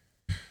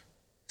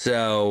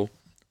 So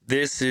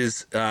this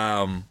is,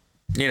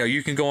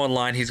 you can go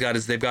online. They've got a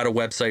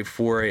website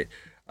for it.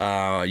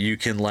 You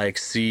can like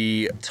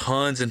see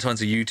tons and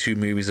tons of YouTube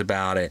movies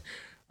about it.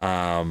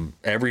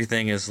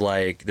 Everything is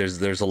like,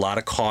 there's a lot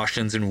of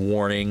cautions and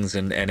warnings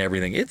and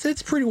everything.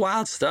 It's pretty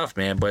wild stuff,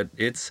 man. But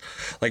it's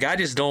like, I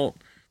just don't,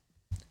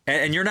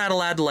 and you're not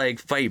allowed to like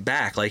fight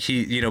back. Like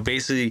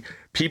basically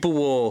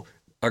people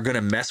are going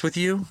to mess with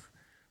you,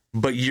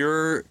 but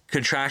you're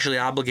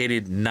contractually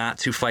obligated not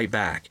to fight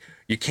back.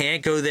 You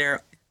can't go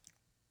there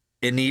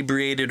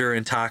inebriated or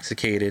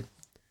intoxicated.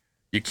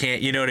 You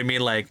can't, you know what I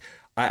mean? Like,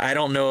 I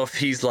don't know if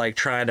he's like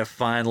trying to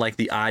find like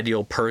the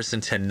ideal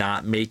person to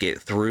not make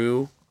it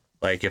through,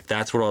 like if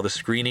that's what all the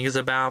screening is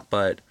about,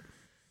 but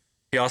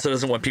he also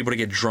doesn't want people to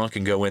get drunk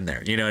and go in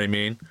there. You know what I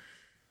mean?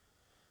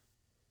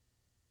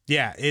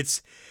 Yeah,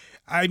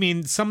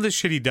 some of the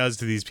shit he does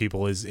to these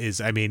people is it's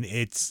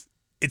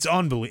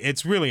unbelievable.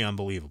 It's really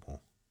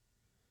unbelievable.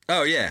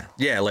 Oh yeah,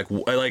 like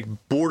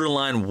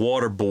borderline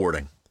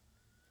waterboarding.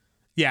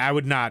 Yeah, I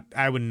would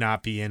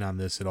not be in on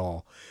this at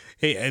all.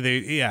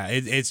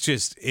 It's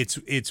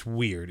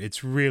weird.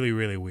 It's really,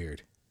 really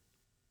weird.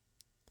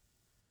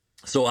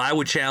 So I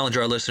would challenge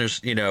our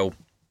listeners, on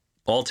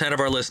all 10 of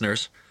our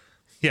listeners,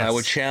 Yes. I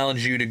would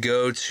challenge you to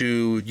go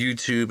to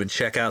YouTube and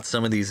check out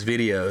some of these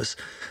videos.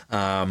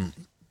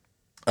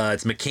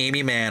 It's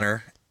McCamey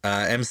Manor,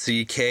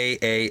 McKamey,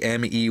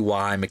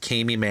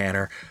 McCamey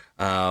Manor.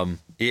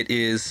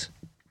 It's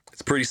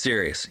pretty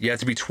serious. You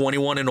have to be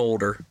 21 and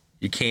older.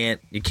 You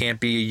can't be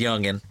a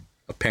youngin',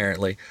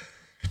 apparently.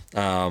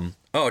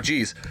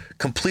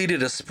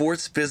 Completed a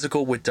sports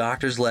physical with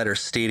doctor's letter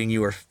stating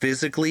you are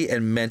physically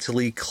and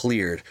mentally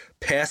cleared.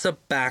 Pass a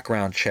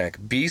background check.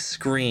 Be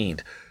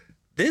screened.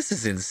 This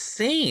is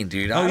insane,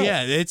 dude.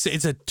 It's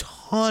a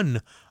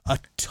ton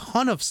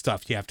of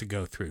stuff you have to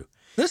go through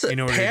in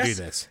order to do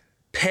this.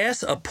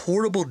 Pass a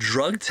portable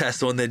drug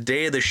test on the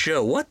day of the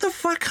show. What the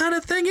fuck kind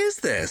of thing is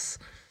this?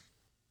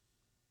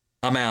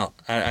 I'm out.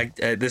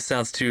 This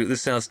sounds too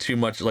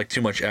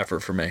much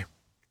effort for me.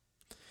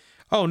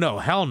 Oh no,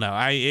 hell no.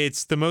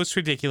 It's the most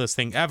ridiculous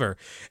thing ever.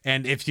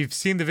 And if you've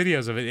seen the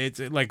videos of it, it's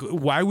like,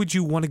 why would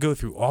you want to go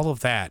through all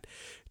of that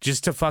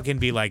just to fucking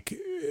be like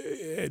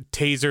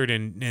tasered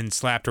and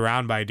slapped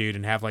around by a dude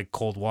and have like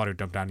cold water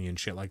dumped on you and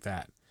shit like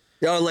that?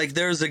 Yeah, like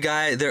there's a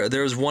guy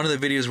there's one of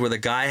the videos where the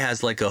guy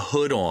has like a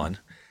hood on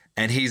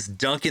and he's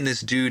dunking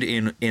this dude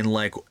in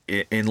like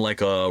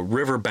a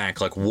riverbank,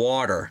 like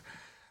water,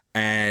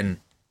 and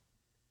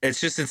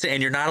it's just insane.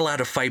 And you're not allowed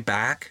to fight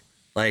back.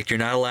 Like, you're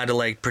not allowed to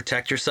like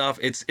protect yourself.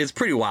 It's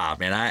pretty wild,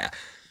 man.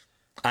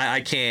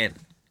 I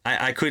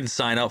couldn't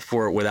sign up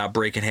for it without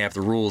breaking half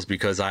the rules,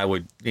 because I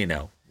would,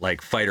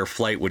 like fight or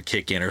flight would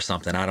kick in or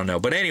something. I don't know.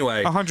 But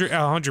anyway,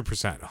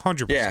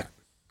 100%. Yeah.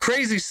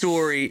 Crazy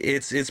story.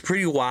 It's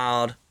pretty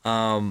wild.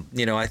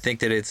 I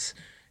think that it's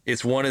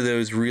one of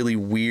those really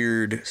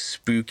weird,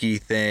 spooky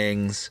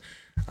things.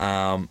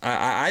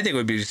 I think it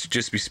would be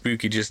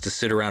spooky just to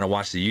sit around and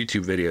watch the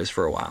YouTube videos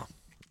for a while.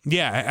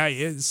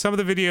 Yeah, some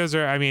of the videos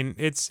are. I mean,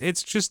 it's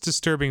just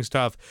disturbing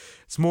stuff.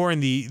 It's more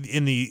in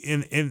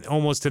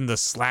almost in the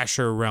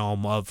slasher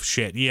realm of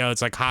shit.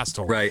 It's like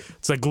Hostel. Right.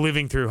 It's like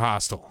living through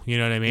Hostel. You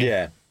know what I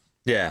mean?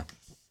 Yeah.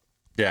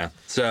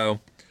 So,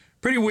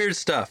 pretty weird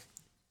stuff.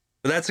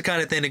 But that's the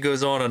kind of thing that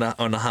goes on the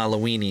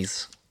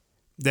Halloweenies.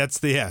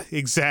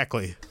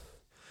 Exactly.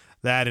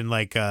 That and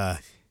like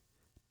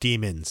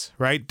demons,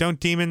 right? Don't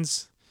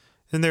demons?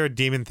 Isn't there a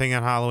demon thing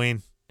on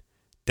Halloween?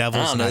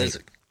 Devil's Night.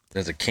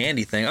 There's a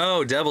candy thing.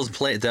 Oh, Devil's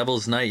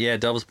Night. Yeah,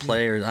 Devil's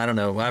Play, or I don't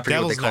know. I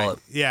forget what they call it.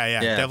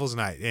 Yeah. Devil's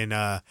Night in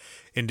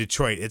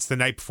Detroit. It's the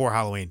night before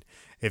Halloween.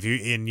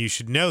 You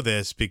should know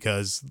this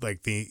because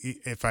like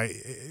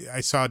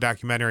I saw a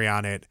documentary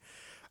on it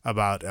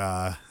about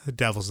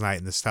Devil's Night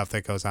and the stuff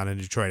that goes on in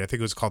Detroit. I think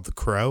it was called The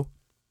Crow.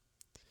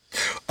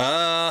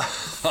 Gotcha.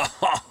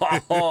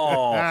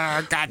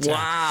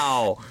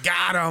 Wow.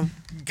 Got him.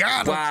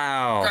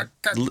 Wow.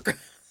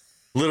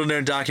 Little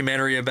known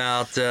documentary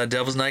about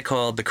Devil's Night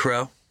called The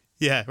Crow.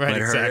 Yeah, right.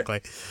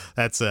 Exactly.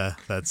 That's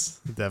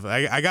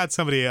definitely. I got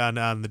somebody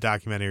on the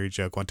documentary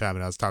joke one time,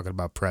 and I was talking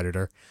about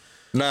Predator.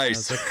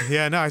 Nice. Like,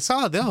 yeah, no, I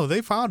saw. No,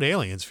 they found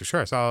aliens for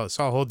sure. I saw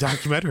a whole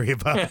documentary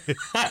about it.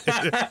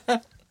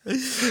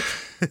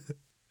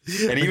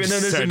 And even though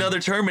there's another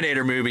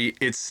Terminator movie,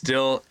 it's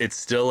still a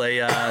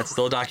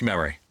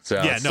documentary. So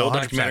yeah, it's still a 100%.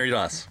 documentary to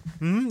us.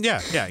 Mm-hmm,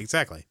 yeah,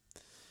 exactly.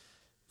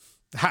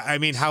 I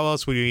mean, how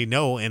else would we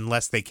know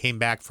unless they came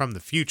back from the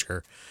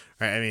future?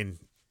 Right? I mean,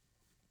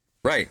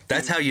 right.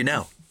 That's how you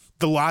know.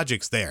 The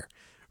logic's there,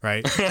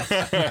 right?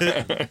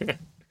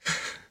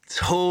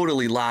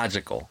 Totally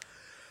logical.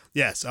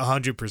 Yes,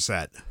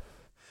 100%.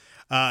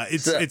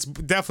 It's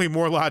definitely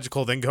more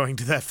logical than going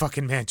to that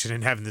fucking mansion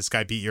and having this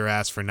guy beat your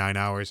ass for 9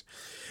 hours.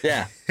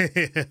 Yeah.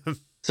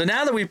 So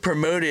now that we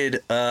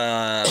promoted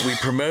a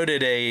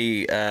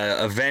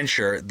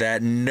venture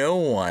that no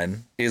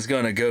one is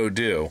going to go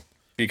do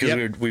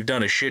because we've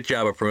done a shit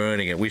job of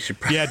promoting it. We should.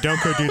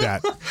 Don't go do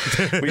that.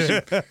 We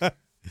should.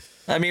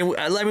 I mean,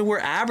 we're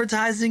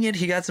advertising it.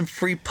 He got some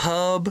free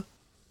pub.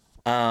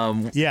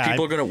 We're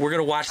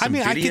gonna watch some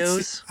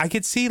videos. I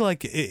could see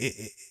like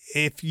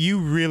if you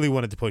really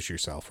wanted to push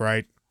yourself,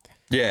 right?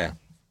 Yeah.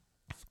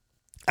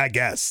 I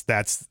guess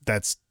that's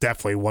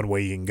definitely one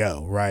way you can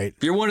go, right?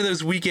 If you're one of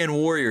those weekend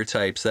warrior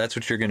types, that's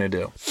what you're gonna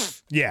do.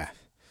 Yeah.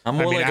 I'm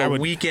more like a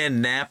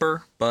weekend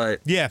napper, but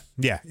yeah,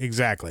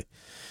 exactly.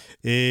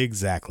 I'm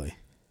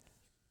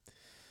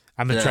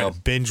gonna try to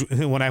binge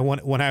when I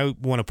want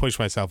to push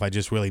myself. I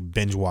just really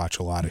binge watch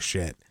a lot of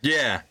shit.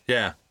 Yeah.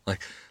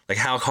 Like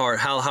how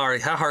hard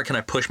can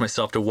I push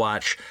myself to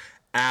watch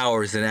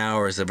hours and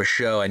hours of a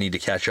show I need to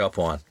catch up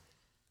on?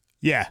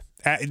 Yeah,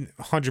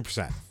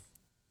 100%.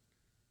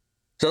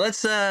 So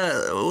let's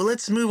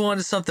move on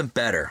to something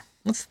better.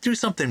 Let's do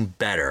something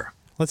better.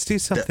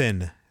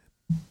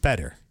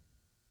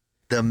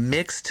 The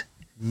mixed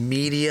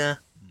media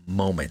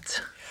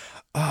moment.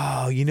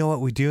 Oh, you know what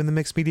we do in the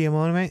mixed media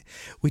moment?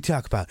 We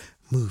talk about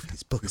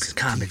movies, books,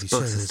 comics,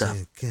 books, and stuff.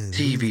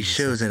 TV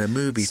shows and a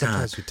movie time.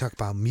 Sometimes we talk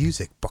about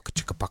music. Baka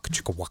chicka baka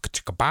chicka waka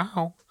chicka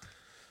bow.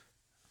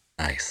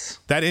 Nice.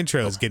 That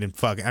intro is getting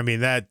fucking. I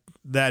mean that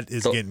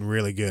is getting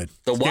really good.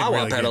 The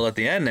wah-wah pedal at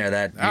the end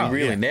there. You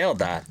really nailed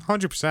that.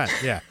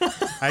 100%. Yeah.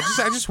 I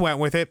just went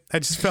with it. I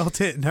just felt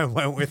it and I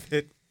went with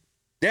it.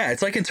 Yeah,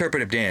 it's like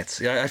interpretive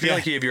dance. I feel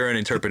like you have your own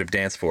interpretive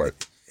dance for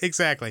it.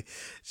 Exactly.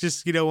 It's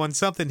just, you know, when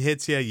something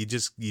hits you, you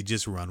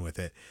just run with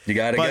it. You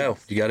got to go.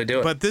 You got to do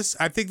it. But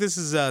I think this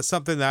is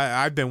something that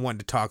I've been wanting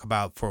to talk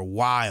about for a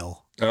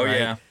while. Oh,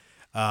 right?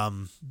 yeah.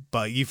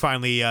 But you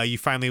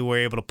finally were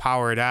able to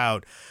power it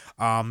out.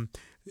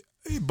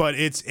 But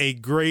it's a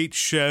great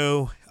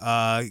show.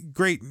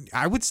 Great.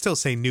 I would still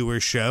say newer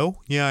show.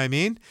 You know what I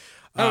mean?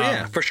 Oh,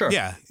 yeah, for sure.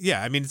 Yeah.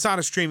 I mean, it's on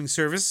a streaming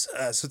service,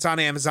 so it's on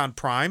Amazon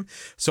Prime.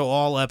 So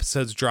all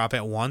episodes drop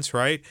at once,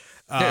 right?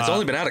 Yeah, it's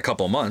only been out a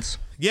couple of months.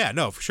 Yeah,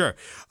 no, for sure.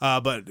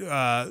 But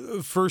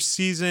first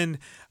season,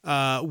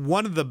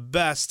 one of the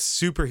best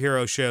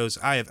superhero shows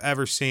I have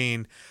ever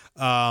seen.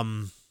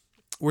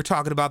 We're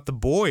talking about The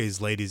Boys,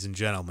 ladies and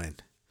gentlemen.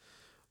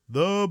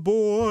 The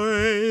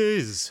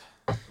Boys.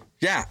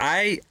 Yeah,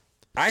 I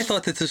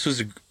thought that this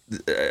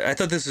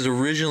was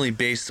originally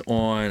based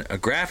on a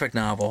graphic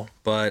novel,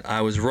 but I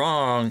was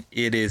wrong.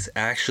 It was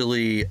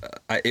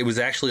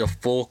actually a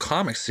full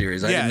comic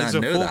series. I did not know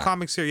that. Yeah, it's a full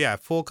comic series. Yeah,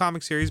 full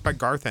comic series by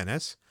Garth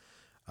Ennis,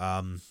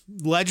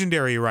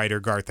 legendary writer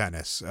Garth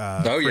Ennis.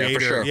 Yeah, for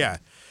sure. Yeah,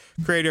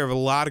 creator of a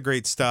lot of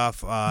great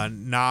stuff.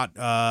 Not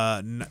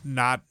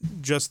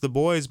just The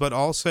Boys, but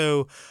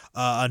also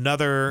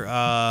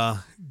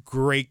another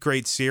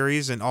great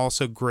series and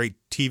also great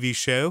TV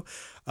show.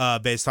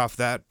 Based off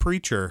that,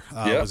 Preacher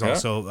was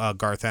also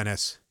Garth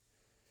Ennis.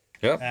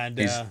 Yep, and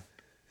he's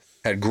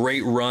had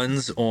great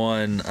runs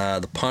on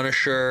The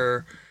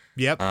Punisher.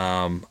 Yep.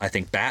 I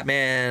think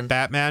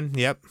Batman.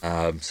 Yep.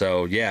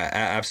 So yeah,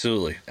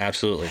 absolutely.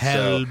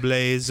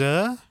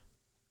 Hellblazer. So,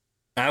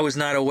 I was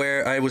not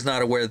aware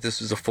that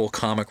this was a full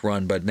comic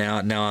run, but now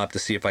I have to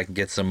see if I can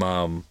get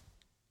some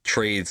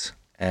trades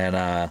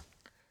and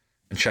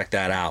check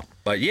that out.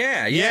 But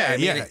yeah. I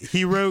mean,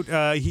 he wrote.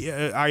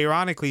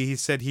 Ironically, he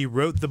said he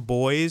wrote The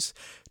Boys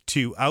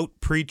to out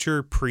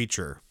Preacher.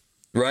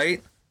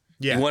 Right.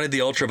 Yeah. He wanted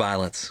the ultra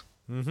violence.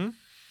 Mm-hmm.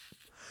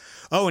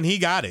 Oh, and he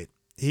got it.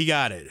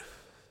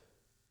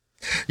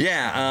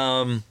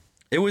 Yeah.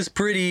 It was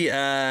pretty.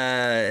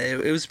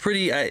 It was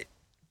pretty. It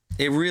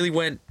really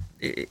went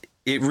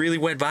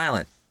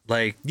violent.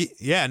 Like,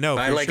 yeah, no,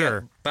 for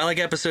sure. By like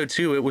episode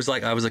 2, it was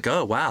like I was like,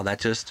 oh wow, that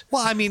just.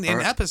 Well, I mean,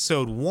 in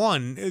episode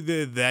 1,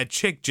 that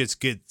chick just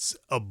gets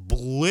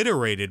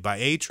obliterated by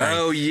A-Train.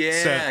 Oh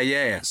yeah, so,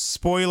 yeah.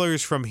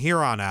 Spoilers from here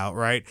on out,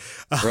 right?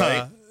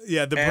 Right.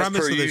 Yeah, the As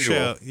premise per of the usual.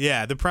 show.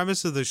 Yeah, the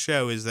premise of the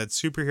show is that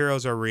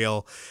superheroes are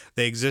real.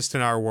 They exist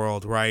in our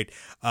world, right?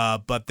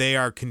 But they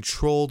are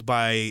controlled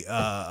by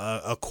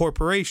a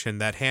corporation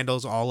that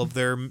handles all of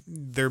their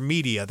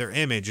media, their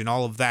image, and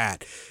all of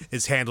that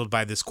is handled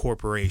by this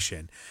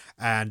corporation.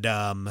 And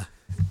the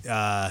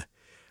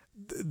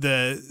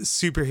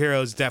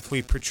superheroes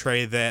definitely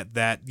portray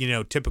that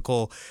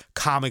typical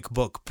comic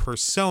book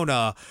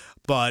persona.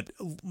 But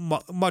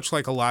much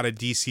like a lot of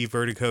DC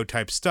Vertigo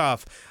type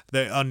stuff,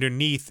 the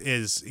underneath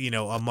is,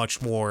 a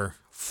much more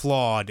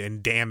flawed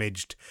and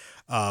damaged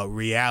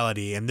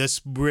reality. And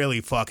this really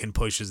fucking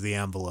pushes the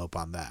envelope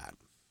on that.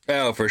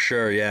 Oh, for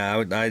sure. Yeah.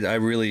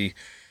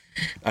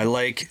 I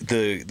like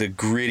the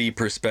gritty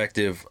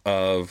perspective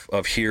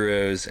of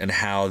heroes and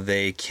how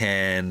they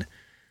can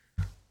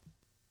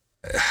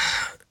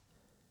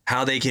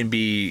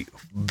be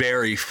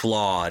very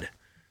flawed.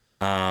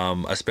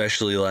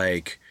 Especially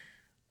like,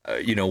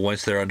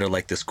 once they're under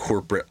like this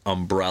corporate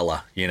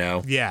umbrella,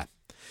 Yeah.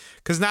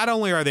 Because not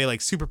only are they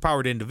like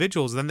superpowered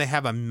individuals, then they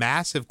have a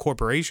massive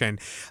corporation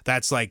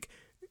that's like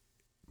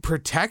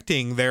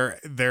protecting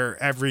their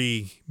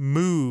every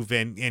move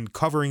and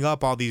covering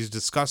up all these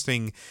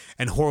disgusting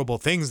and horrible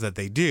things that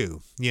they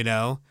do,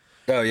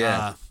 Oh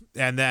yeah.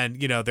 And then,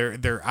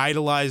 they're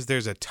idolized.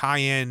 There's a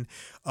tie-in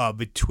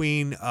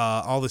between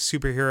all the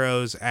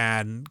superheroes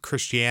and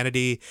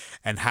Christianity,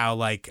 and how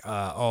like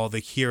all the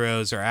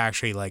heroes are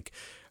actually like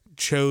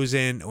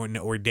chosen or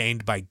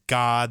ordained by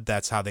God.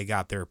 That's how they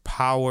got their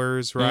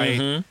powers, right?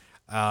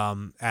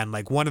 Mm-hmm. And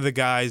like one of the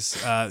guys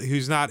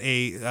who's not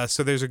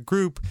so there's a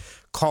group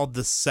called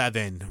the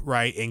Seven,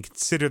 right? And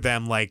consider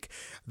them like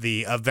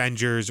the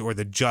Avengers or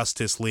the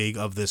Justice League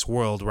of this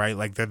world, right?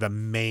 Like they're the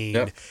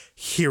main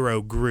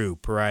hero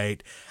group,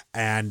 right?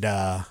 And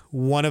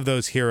one of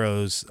those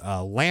heroes,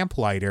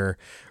 Lamplighter,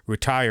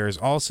 retires.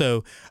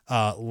 Also,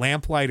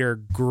 Lamplighter,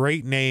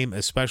 great name,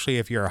 especially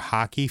if you're a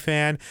hockey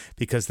fan,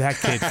 because that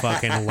kid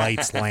fucking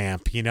lights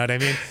lamp. You know what I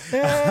mean?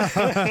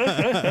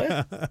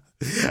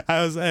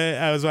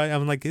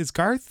 I'm like, is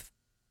Garth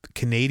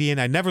Canadian?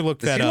 I never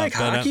looked that up. Like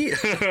hockey?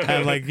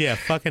 I'm like, yeah,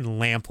 fucking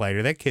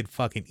Lamplighter. That kid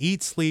fucking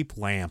eat, sleep,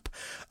 lamp.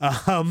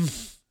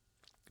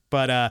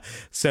 But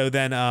so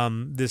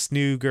then this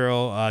new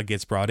girl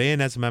gets brought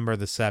in as a member of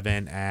the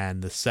Seven,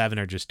 and the Seven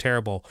are just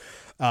terrible.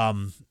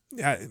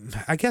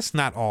 I guess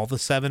not all the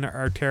Seven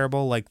are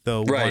terrible. Like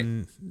the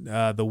one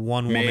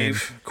woman,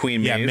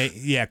 Queen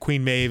Maeve.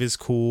 Queen Maeve is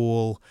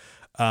cool.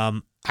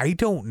 I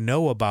don't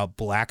know about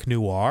Black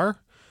Noir.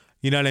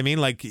 You know what I mean?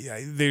 Like,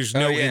 there's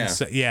no yeah.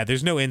 insight. Yeah,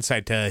 there's no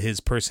insight to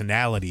his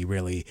personality,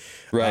 really.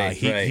 Right,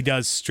 He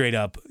does straight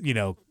up,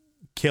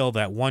 kill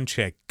that one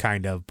chick,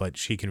 kind of, but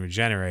she can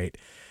regenerate.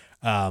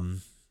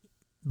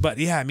 But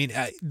yeah, I mean,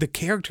 the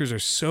characters are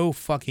so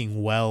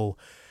fucking well.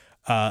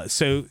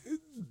 So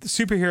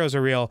superheroes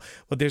are real,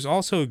 but there's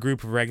also a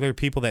group of regular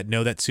people that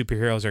know that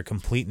superheroes are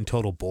complete and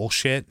total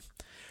bullshit.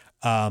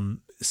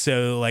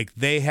 So like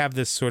they have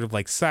this sort of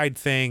like side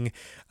thing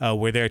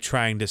where they're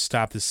trying to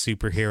stop the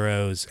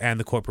superheroes and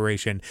the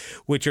corporation,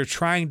 which are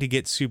trying to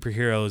get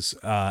superheroes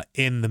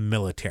in the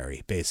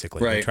military,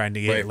 basically. Right. They're trying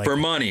to get like, for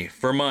money.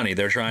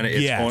 They're trying to,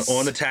 it's Yes.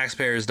 on the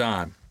taxpayers'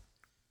 dime.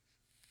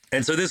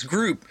 And so this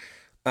group,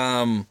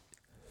 the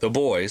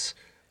boys,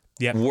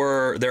 Yep.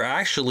 they're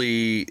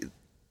actually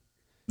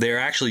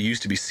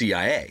used to be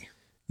CIA.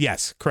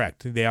 Yes,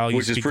 correct. They all Which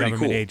used to is be pretty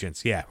government cool.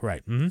 agents. Yeah,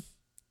 right. Mm-hmm.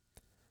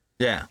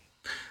 Yeah.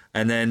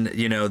 And then,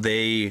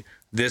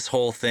 this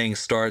whole thing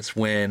starts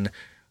when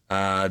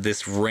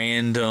this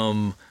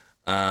random,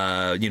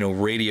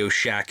 Radio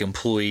Shack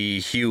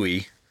employee,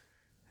 Huey,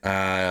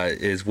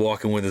 is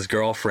walking with his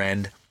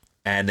girlfriend,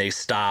 and they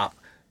stop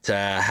to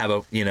have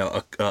a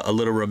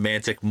little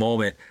romantic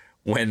moment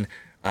when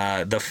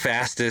the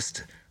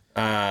fastest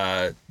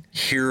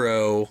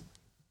hero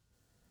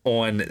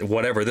on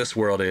whatever this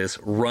world is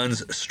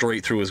runs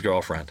straight through his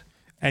girlfriend.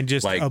 And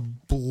just Like,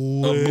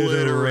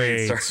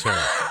 obliterates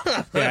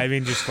her. Yeah, I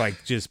mean, just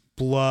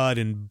blood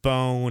and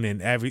bone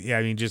and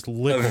just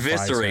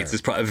liquefies her.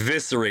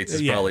 Eviscerates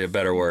is probably a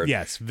better word.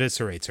 Yes,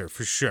 viscerates her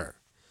for sure.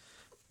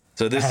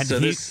 So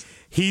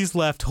He's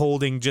left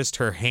holding just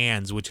her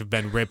hands, which have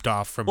been ripped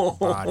off from her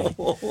body.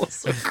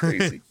 So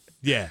crazy.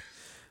 Yeah,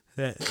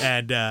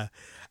 and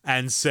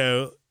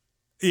so.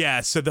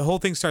 Yeah, so the whole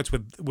thing starts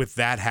with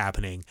that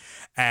happening,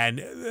 and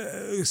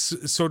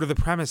sort of the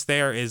premise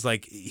there is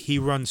like he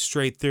runs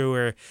straight through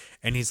her,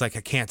 and he's like,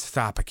 I can't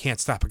stop, I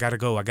gotta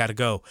go,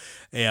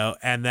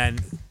 and then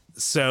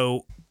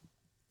so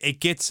it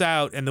gets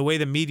out, and the way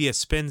the media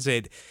spins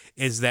it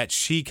is that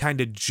she kind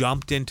of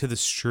jumped into the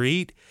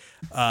street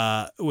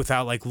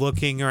without like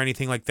looking or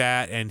anything like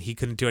that, and he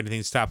couldn't do anything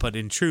to stop. But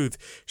in truth,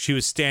 she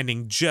was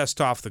standing just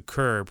off the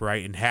curb,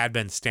 right, and had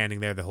been standing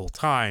there the whole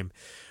time.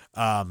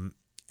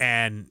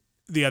 And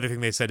the other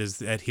thing they said is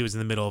that he was in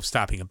the middle of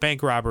stopping a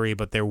bank robbery,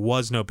 but there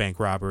was no bank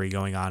robbery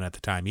going on at the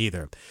time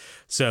either.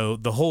 So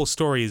the whole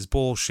story is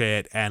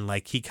bullshit, and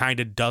like he kind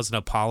of doesn't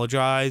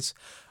apologize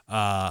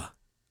about,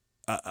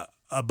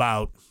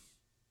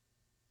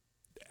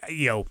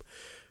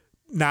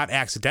 not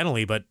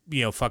accidentally, but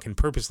fucking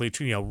purposely,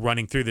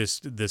 running through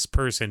this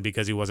person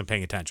because he wasn't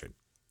paying attention.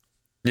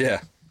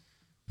 Yeah.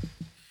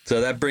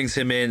 So that brings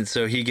him in.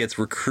 So he gets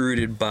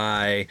recruited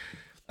by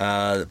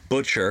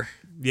Butcher.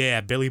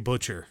 Yeah, Billy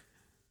Butcher,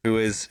 who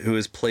is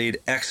played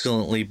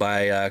excellently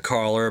by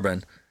Carl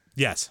Urban.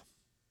 Yes.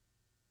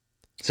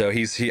 So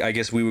he I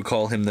guess we would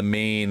call him the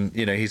main.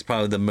 He's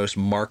probably the most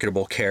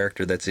marketable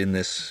character that's in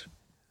this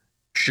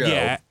show.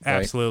 Yeah, right?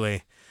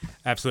 absolutely.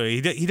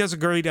 Absolutely. He does a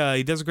great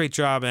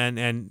job,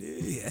 and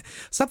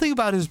something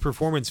about his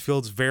performance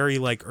feels very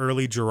like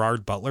early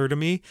Gerard Butler to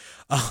me.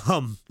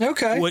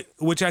 Okay.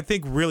 Which I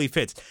think really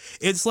fits.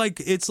 It's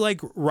like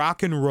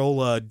rock and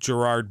roll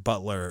Gerard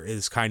Butler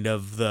is kind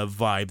of the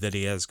vibe that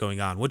he has going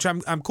on, which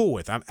I'm cool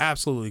with. I'm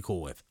absolutely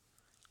cool with.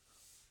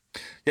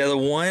 Yeah, the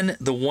one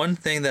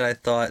thing that I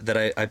thought that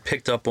I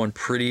picked up on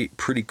pretty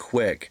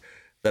quick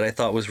that I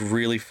thought was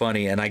really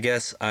funny, and I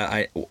guess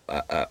I'd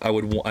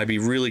be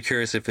really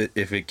curious if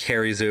it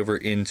carries over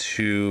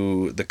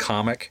into the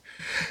comic,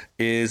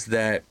 is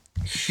that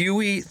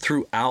Huey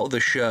throughout the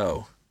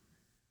show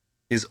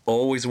is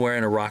always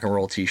wearing a rock and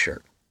roll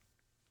t-shirt.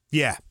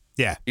 Yeah.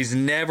 Yeah. He's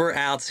never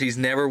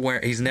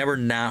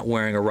not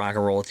wearing a rock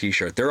and roll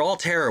t-shirt. They're all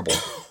terrible.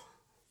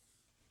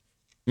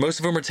 Most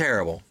of them are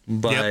terrible,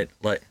 but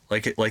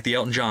like the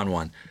Elton John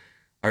one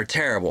are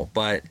terrible,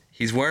 but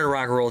he's wearing a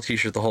rock and roll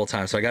t-shirt the whole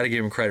time. So I got to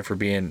give him credit for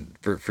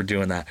for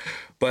doing that.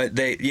 But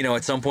they,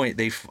 at some point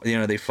they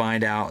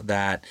find out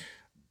that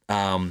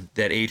that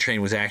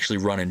A-Train was actually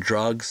running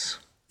drugs.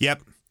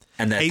 Yep.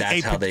 And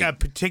that's how a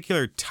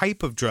particular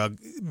type of drug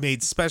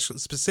made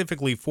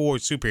specifically for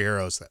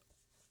superheroes.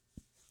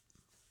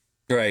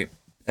 Right.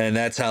 And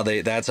that's how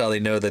they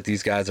know that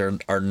these guys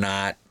are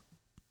not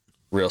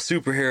real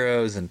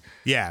superheroes. And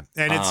yeah,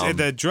 and it's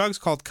the drug's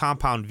called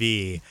Compound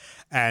V.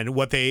 And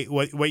what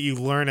you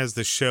learn as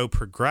the show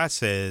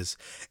progresses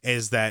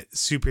is that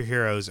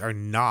superheroes are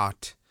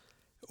not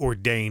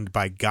ordained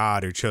by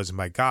God or chosen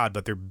by God,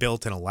 but they're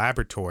built in a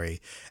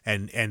laboratory,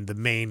 and the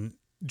main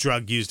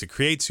drug used to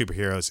create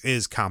superheroes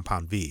is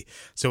Compound V.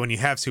 So when you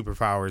have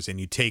superpowers and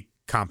you take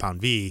Compound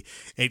V,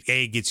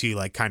 it gets you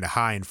like kind of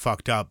high and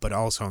fucked up, but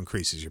also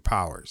increases your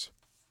powers.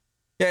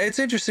 Yeah, it's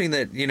interesting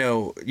that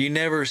you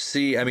never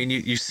see. I mean,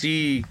 you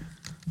see.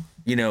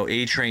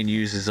 A-Train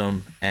uses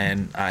them,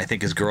 and I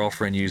think his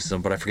girlfriend uses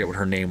them, but I forget what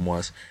her name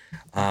was.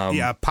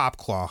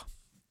 Popclaw.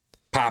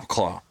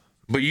 Popclaw.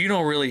 But you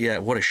don't really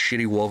what a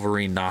shitty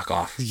Wolverine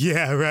knockoff.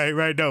 Yeah,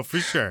 right. No, for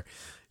sure.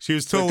 She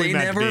was totally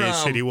meant to be a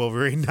shitty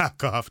Wolverine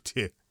knockoff,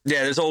 too.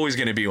 Yeah, there's always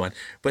going to be one.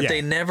 But Yeah.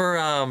 they never,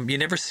 you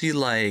never see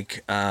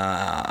like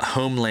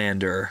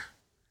Homelander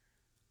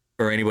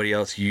or anybody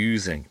else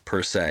using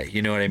per se.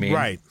 You know what I mean?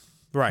 Right.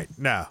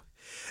 No,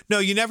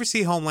 you never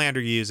see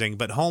Homelander using,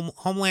 but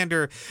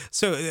Homelander.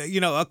 So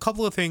a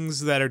couple of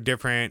things that are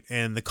different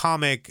in the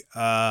comic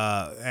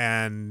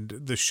and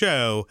the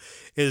show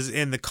is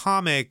in the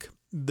comic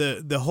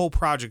the whole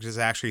project is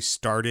actually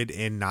started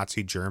in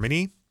Nazi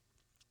Germany.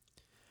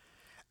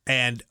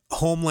 And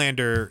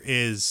Homelander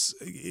is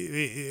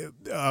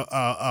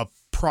a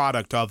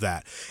product of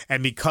that,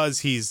 and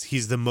because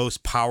he's the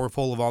most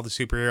powerful of all the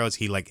superheroes,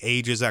 he like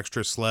ages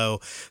extra slow.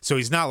 So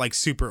he's not like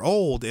super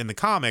old in the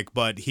comic,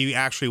 but he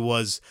actually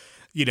was,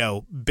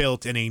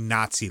 built in a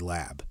Nazi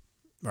lab,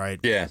 right?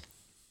 Yeah.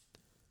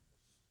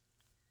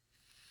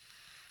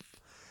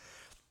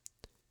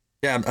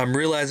 Yeah, I'm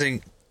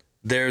realizing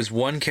there's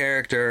one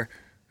character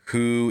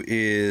who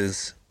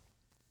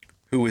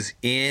was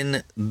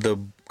in the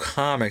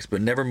comics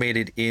but never made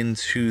it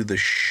into the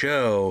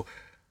show,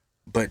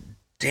 but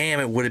damn,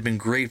 it would have been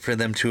great for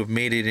them to have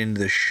made it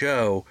into the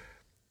show.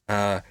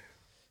 I'm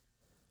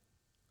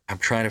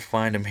trying to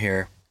find him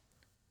here.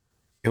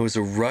 It was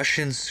a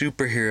Russian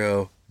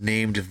superhero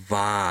named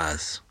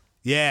Vaz.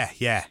 Yeah.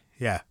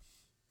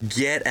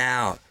 Get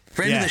out.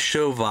 Friend of the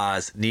show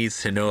Vaz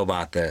needs to know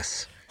about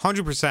this.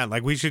 100%.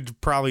 Like, we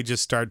should probably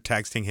just start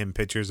texting him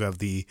pictures of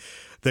the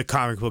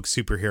comic book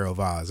superhero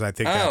Vaz. I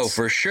think. Oh,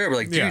 for sure. But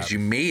like, dude, yeah. You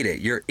made it.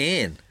 You're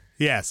in.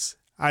 Yes,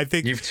 I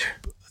think.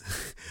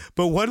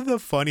 But one of the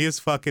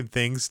funniest fucking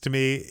things to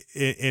me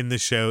in the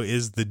show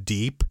is the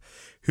Deep,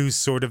 who's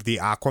sort of the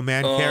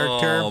Aquaman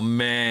character. Oh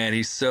man,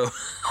 he's so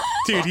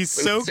dude, he's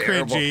so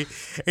terrible.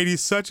 cringy, and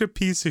he's such a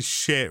piece of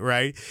shit,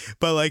 right?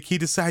 But like, he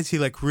decides he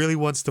like really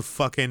wants to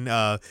fucking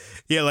so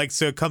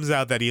it comes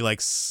out that he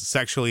like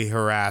sexually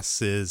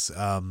harasses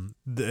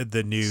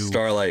the new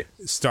Starlight,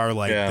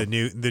 yeah.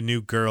 the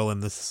new girl in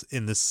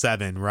the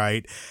Seven,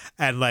 right?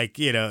 And like,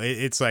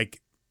 it's like,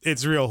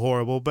 it's real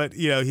horrible, but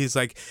he's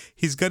like,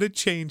 he's gonna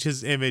change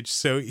his image,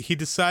 so he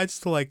decides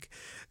to like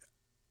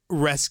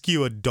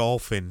rescue a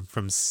dolphin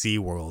from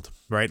SeaWorld,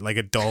 right? Like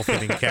a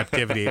dolphin in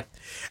captivity.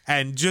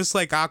 And just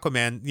like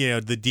Aquaman,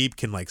 the Deep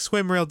can like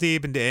swim real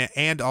deep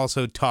and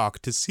also talk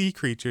to sea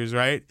creatures,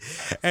 right?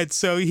 And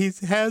so he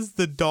has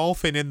the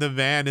dolphin in the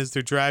van as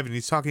they're driving.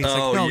 He's talking. He's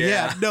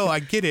like, no, I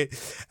get it.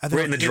 And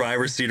right in the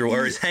driver's seat,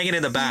 or he's hanging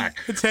in the back.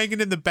 It's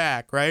hanging in the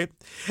back, right?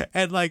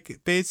 And like,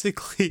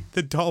 basically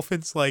the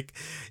dolphin's like,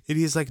 and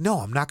he's like,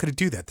 no, I'm not going to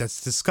do that.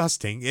 That's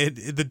disgusting. And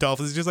the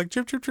dolphin's just like,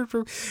 chirp, chirp, chirp,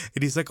 chirp.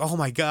 And he's like, oh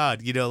my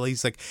God,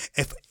 he's like,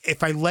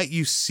 if I let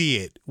you see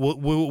it,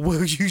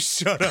 will you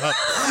shut up?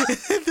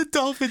 And the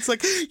dolphin's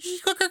like,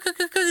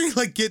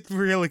 like, get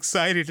real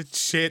excited and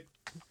shit.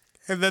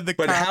 And then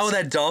But how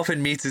that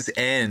dolphin meets his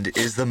end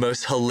is the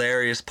most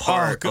hilarious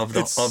part of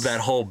that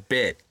whole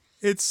bit.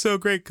 It's so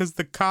great because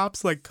the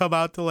cops like come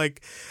out to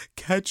like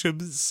catch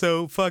him.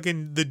 So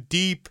fucking the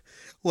Deep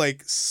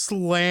like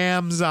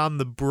slams on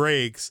the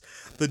brakes.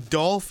 The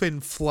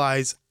dolphin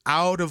flies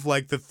out of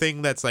like the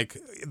thing that's like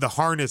the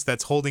harness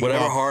that's holding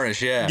whatever it off.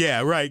 Harness, yeah.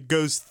 Yeah, right.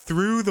 Goes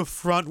through the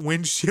front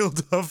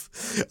windshield of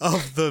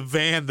the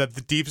van that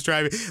the Deep's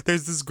driving.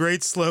 There's this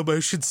great slow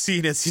motion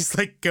scene as he's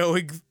like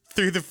going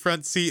through the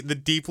front seat, and the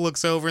Deep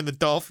looks over and the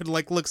dolphin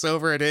like looks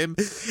over at him,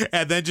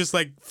 and then just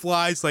like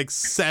flies like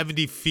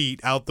 70 feet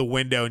out the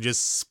window and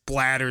just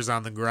splatters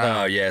on the ground.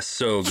 Oh yeah,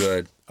 so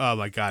good. Oh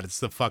my God,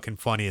 it's the fucking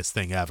funniest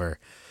thing ever.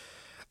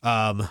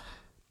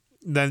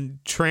 Then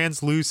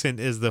Translucent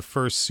is the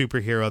first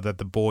superhero that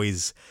the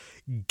boys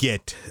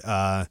get.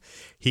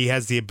 He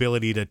has the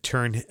ability to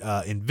turn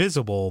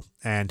invisible,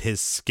 and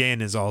his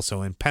skin is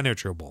also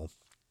impenetrable.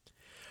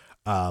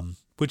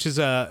 Which is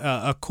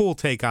a cool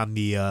take on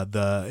the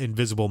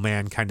Invisible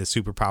Man kind of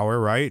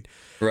superpower, right?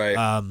 Right.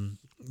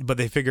 But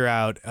they figure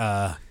out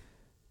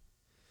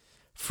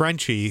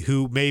Frenchie,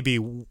 who may be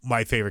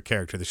my favorite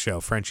character of the show.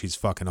 Frenchie's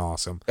fucking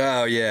awesome.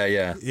 Oh yeah,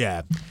 yeah.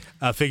 Yeah.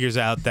 Figures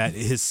out that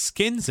his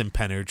skin's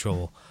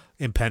impenetrable,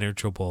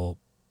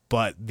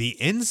 but the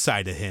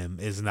inside of him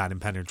is not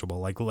impenetrable.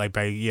 Like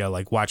by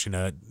like watching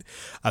a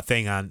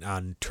thing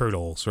on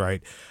turtles,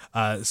 right?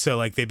 So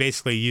like they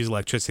basically use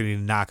electricity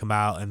to knock him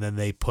out, and then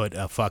they put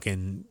a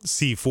fucking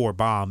C4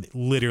 bomb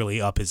literally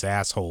up his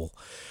asshole,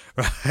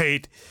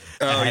 right?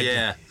 Oh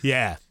and,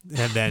 yeah.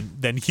 And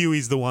then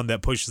Huey's the one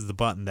that pushes the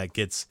button that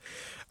gets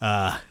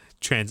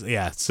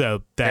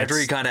so that's after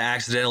he kind of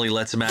accidentally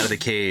lets him out of the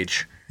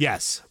cage.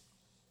 Yes.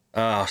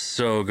 Oh,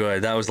 so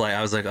good. That was like,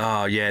 I was like,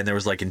 oh yeah, and there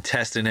was like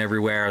intestine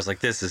everywhere. I was like,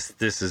 this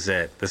is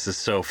it. This is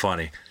so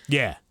funny.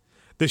 Yeah.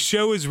 The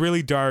show is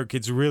really dark,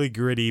 it's really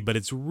gritty, but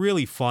it's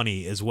really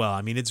funny as well.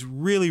 I mean, it's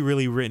really,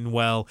 really written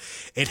well.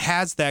 It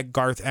has that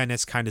Garth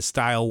Ennis kind of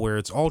style where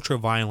it's ultra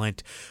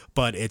violent,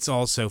 but it's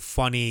also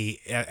funny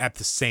at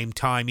the same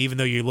time, even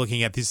though you're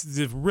looking at this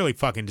really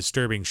fucking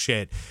disturbing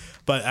shit.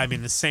 But I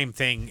mean, the same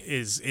thing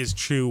is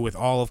true with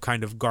all of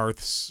kind of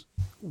Garth's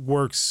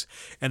works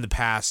in the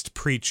past.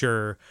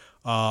 Preacher,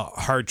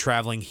 hard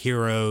traveling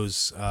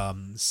heroes,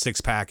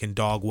 Six Pack and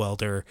Dog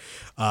Welder.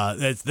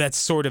 That's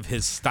sort of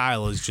his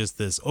style, is just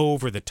this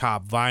over the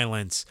top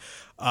violence,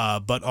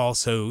 but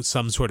also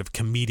some sort of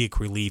comedic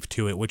relief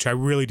to it, which I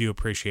really do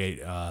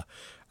appreciate.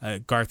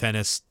 Garth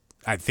Ennis,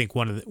 I think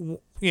one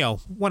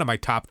of my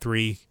top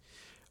 3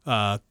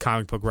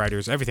 comic book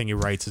writers. Everything he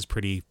writes is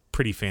pretty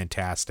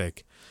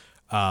fantastic.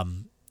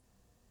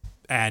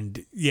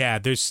 And yeah,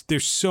 there's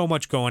so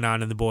much going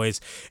on in The Boys.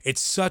 It's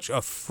such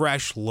a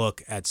fresh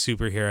look at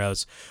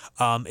superheroes.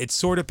 It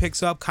sort of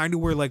picks up kind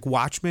of where like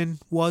Watchmen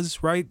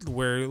was, right?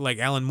 Where like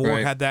Alan Moore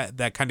had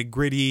that kind of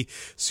gritty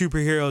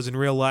superheroes in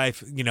real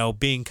life,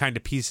 being kind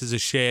of pieces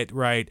of shit,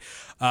 right?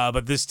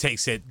 But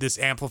this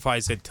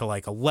amplifies it to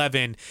like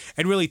 11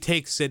 and really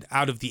takes it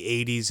out of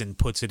the 80s and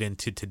puts it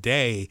into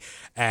today.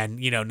 And,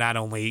 not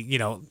only,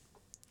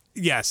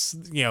 yes,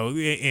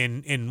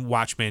 in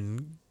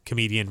Watchmen,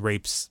 comedian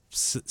rapes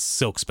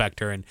Silk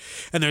Spectre and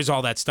there's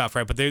all that stuff,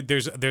 right? But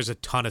there's a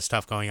ton of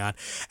stuff going on,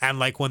 and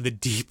like when the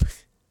deep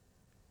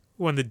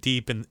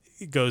and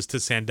goes to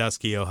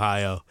Sandusky,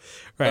 Ohio,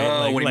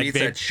 right? When he meets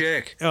that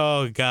chick.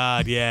 Oh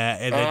God, yeah,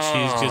 and then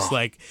she's just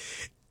like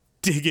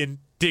digging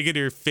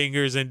her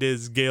fingers into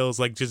his gills,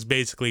 like just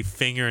basically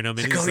fingering him.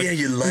 And he's like,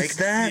 you like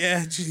that?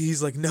 Yeah,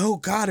 he's like, no,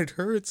 God, it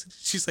hurts.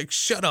 She's like,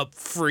 shut up,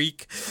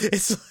 freak.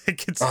 It's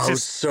like, you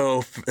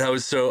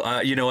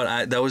know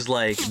what?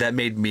 That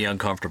made me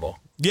uncomfortable.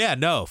 Yeah,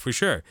 no, for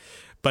sure.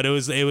 But it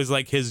was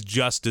like his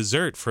just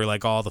dessert for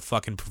like all the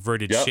fucking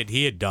perverted shit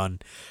he had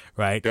done,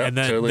 right? Yep, and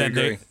then totally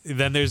agree.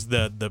 Then there's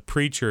the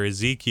preacher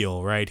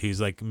Ezekiel, right?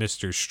 Who's like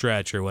Mr.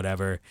 Stretch or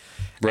whatever.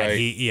 Right.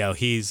 And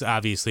he's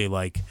obviously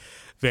like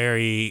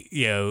very,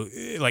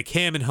 like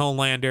him and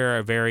Homelander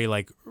are very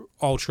like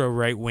ultra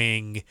right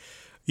wing,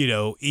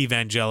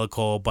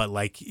 evangelical, but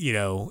like,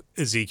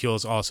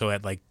 Ezekiel's also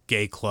at like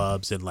gay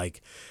clubs and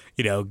like,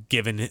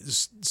 given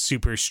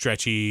super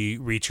stretchy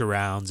reach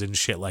arounds and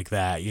shit like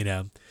that,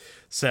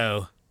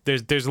 So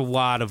there's a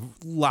lot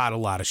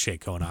of shit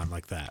going on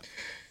like that.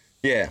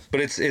 Yeah, but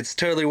it's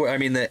totally. I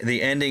mean,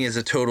 the ending is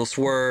a total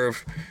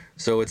swerve,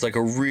 so it's like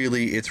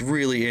it's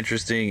really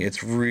interesting.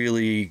 It's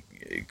really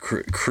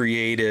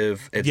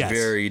creative. It's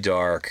very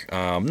dark.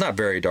 Not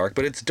very dark,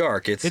 but it's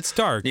dark. It's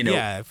dark.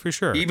 Yeah, for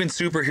sure.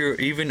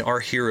 Even our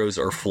heroes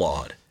are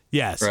flawed.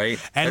 Yes. Right?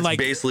 And that's like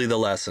basically the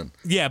lesson.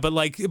 Yeah,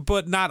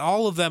 but not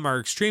all of them are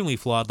extremely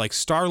flawed. Like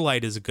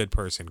Starlight is a good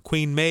person.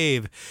 Queen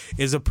Maeve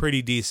is a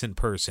pretty decent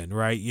person,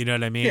 right? You know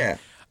what I mean? Yeah.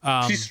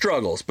 She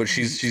struggles, but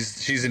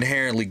she's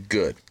inherently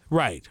good.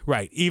 Right.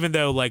 Even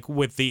though like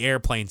with the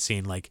airplane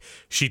scene, like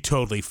she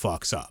totally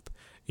fucks up.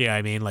 Yeah,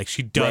 I mean, like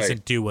she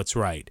doesn't do what's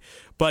right.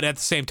 But at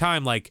the same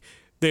time, like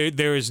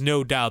there is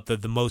no doubt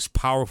that the most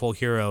powerful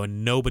hero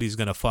and nobody's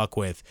gonna fuck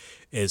with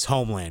is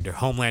Homelander.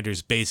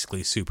 Homelander's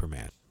basically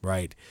Superman,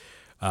 right?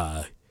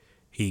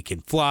 He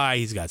can fly,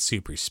 he's got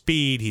super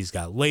speed, he's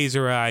got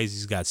laser eyes,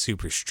 he's got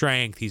super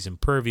strength, he's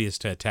impervious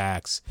to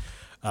attacks.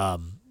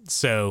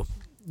 So,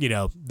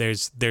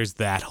 there's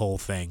that whole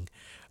thing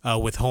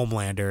with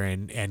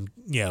Homelander and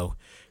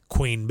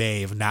Queen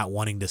Maeve not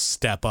wanting to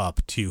step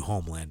up to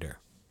Homelander.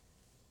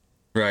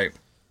 Right.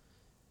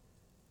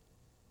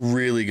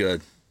 Really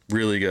good.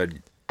 Really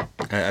good.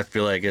 I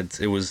feel like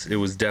it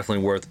was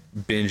definitely worth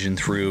binging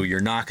through.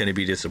 You're not going to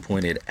be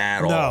disappointed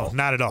at all. No,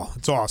 not at all.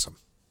 It's awesome.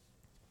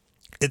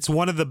 It's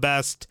one of the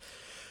best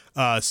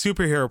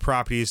superhero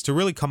properties to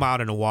really come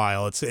out in a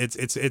while.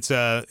 It's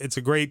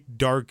a great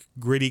dark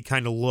gritty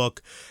kind of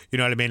look. You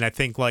know what I mean? I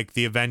think like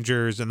the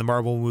Avengers and the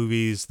Marvel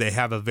movies, they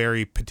have a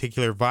very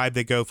particular vibe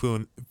they go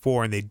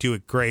for and they do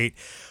it great.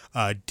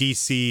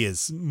 DC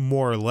is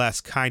more or less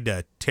kind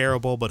of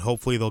terrible, but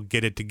hopefully they'll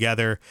get it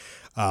together.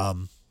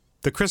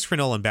 The Christopher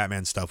Nolan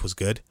Batman stuff was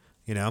good,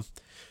 Yeah.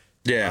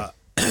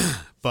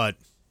 But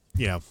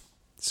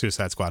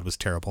Suicide Squad was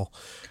terrible.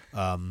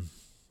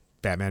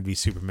 Batman v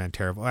Superman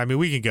terrible. I mean,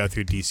 we can go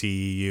through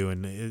DCEU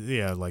and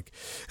like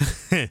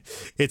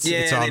it's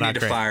all not great. They need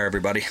to fire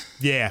everybody.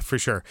 Yeah, for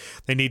sure.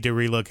 They need to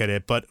relook at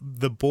it. But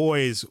The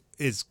Boys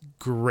is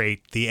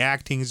great. The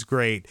acting's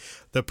great.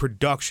 The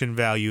production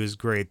value is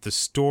great. The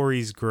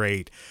story's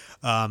great.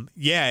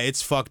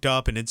 It's fucked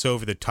up and it's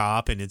over the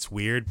top and it's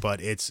weird,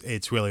 but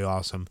it's really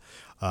awesome.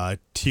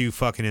 2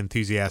 fucking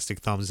enthusiastic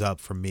thumbs up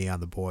from me on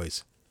The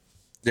Boys.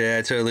 Yeah,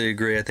 I totally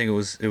agree. I think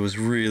it was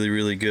really,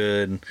 really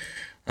good.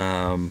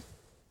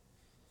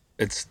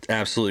 It's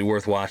absolutely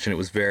worth watching. It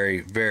was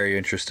very, very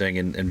interesting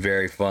and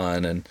very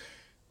fun and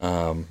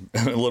a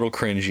little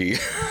cringy.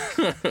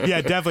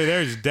 Yeah, definitely.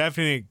 There's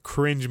definitely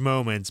cringe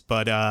moments,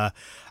 but I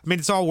mean,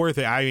 it's all worth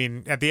it. I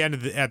mean, at the end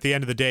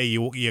of the day,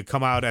 you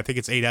come out. I think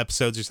it's 8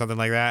 episodes or something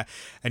like that,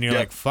 and you're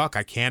like, "Fuck!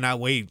 I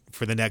cannot wait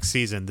for the next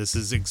season. This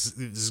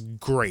is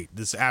great.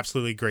 This is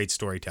absolutely great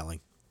storytelling."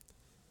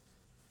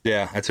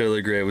 Yeah, I totally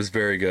agree. It was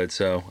very good.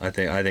 So I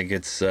think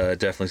it's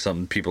definitely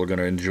something people are going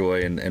to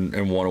enjoy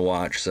and want to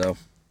watch. So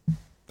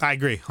I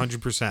agree,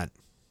 100%.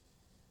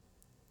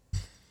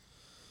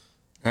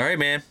 All right,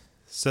 man.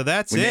 So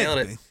that's we nailed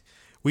it.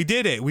 We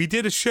did it. We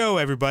did a show,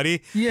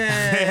 everybody.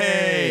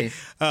 Yay!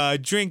 Hey,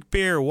 drink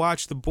beer,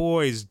 watch The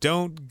Boys.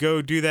 Don't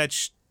go do that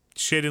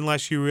shit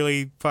unless you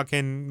really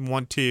fucking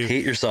want to.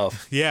 Hate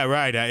yourself. Yeah,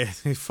 right.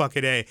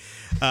 Fucking A.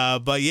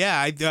 But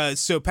yeah,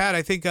 so Pat,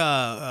 I think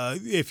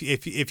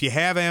if you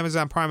have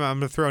Amazon Prime, I'm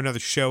gonna throw another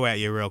show at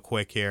you real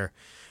quick here.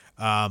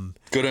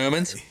 Good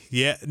Omens?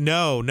 Yeah,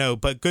 no,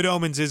 but Good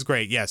Omens is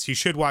great. Yes, you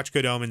should watch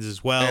Good Omens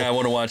as well. Yeah, I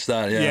want to watch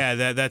that.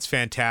 Yeah, that's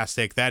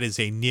fantastic. That is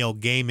a Neil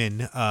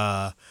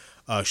Gaiman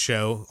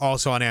show,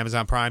 also on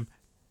Amazon Prime.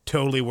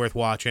 Totally worth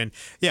watching.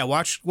 Yeah,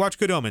 watch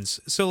Good Omens.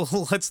 So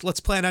let's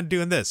plan on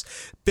doing this.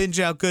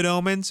 Binge out Good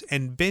Omens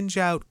and binge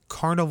out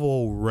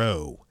Carnival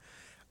Row.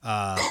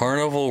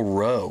 Carnival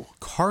Row.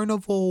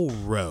 Carnival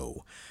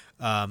Row.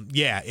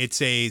 Yeah,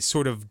 it's a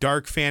sort of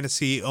dark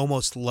fantasy,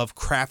 almost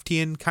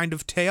Lovecraftian kind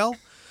of tale,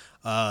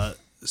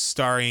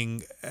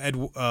 starring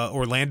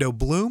Orlando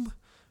Bloom,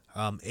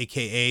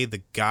 a.k.a.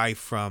 the guy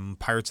from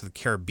Pirates of the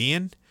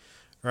Caribbean,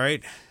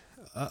 right?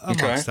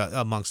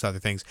 Amongst other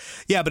things.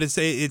 Yeah, but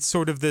it's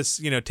sort of this,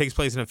 takes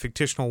place in a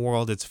fictional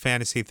world. It's a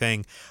fantasy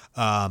thing.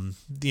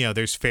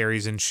 There's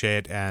fairies and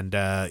shit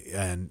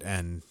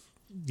and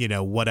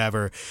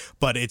whatever,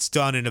 but it's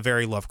done in a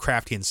very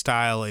Lovecraftian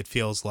style. It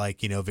feels like,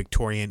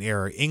 Victorian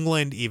era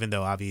England, even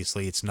though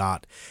obviously it's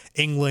not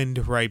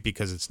England, right?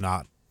 Because it's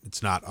not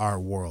our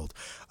world.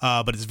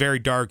 But it's very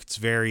dark. It's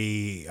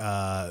very,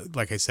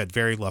 like I said,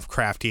 very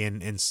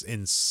Lovecraftian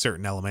in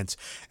certain elements,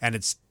 and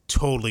it's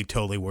totally,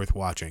 totally worth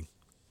watching.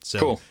 So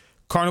cool.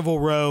 Carnival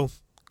Row,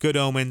 Good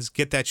Omens,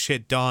 get that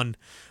shit done.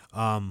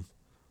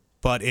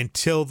 But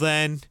until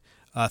then,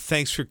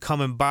 thanks for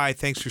coming by.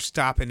 Thanks for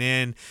stopping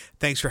in.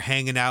 Thanks for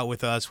hanging out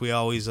with us. We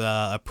always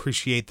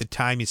appreciate the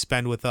time you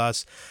spend with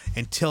us.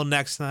 Until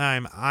next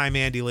time, I'm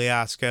Andy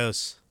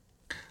Liascos.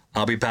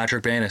 I'll be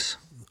Patrick Banis.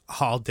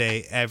 All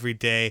day, every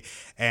day.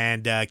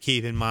 And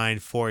keep in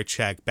mind,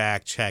 forecheck,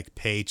 back check,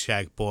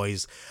 paycheck,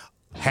 boys.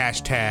 #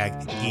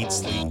 eat,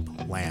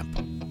 sleep, lamp.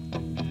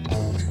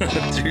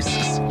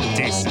 Deuces.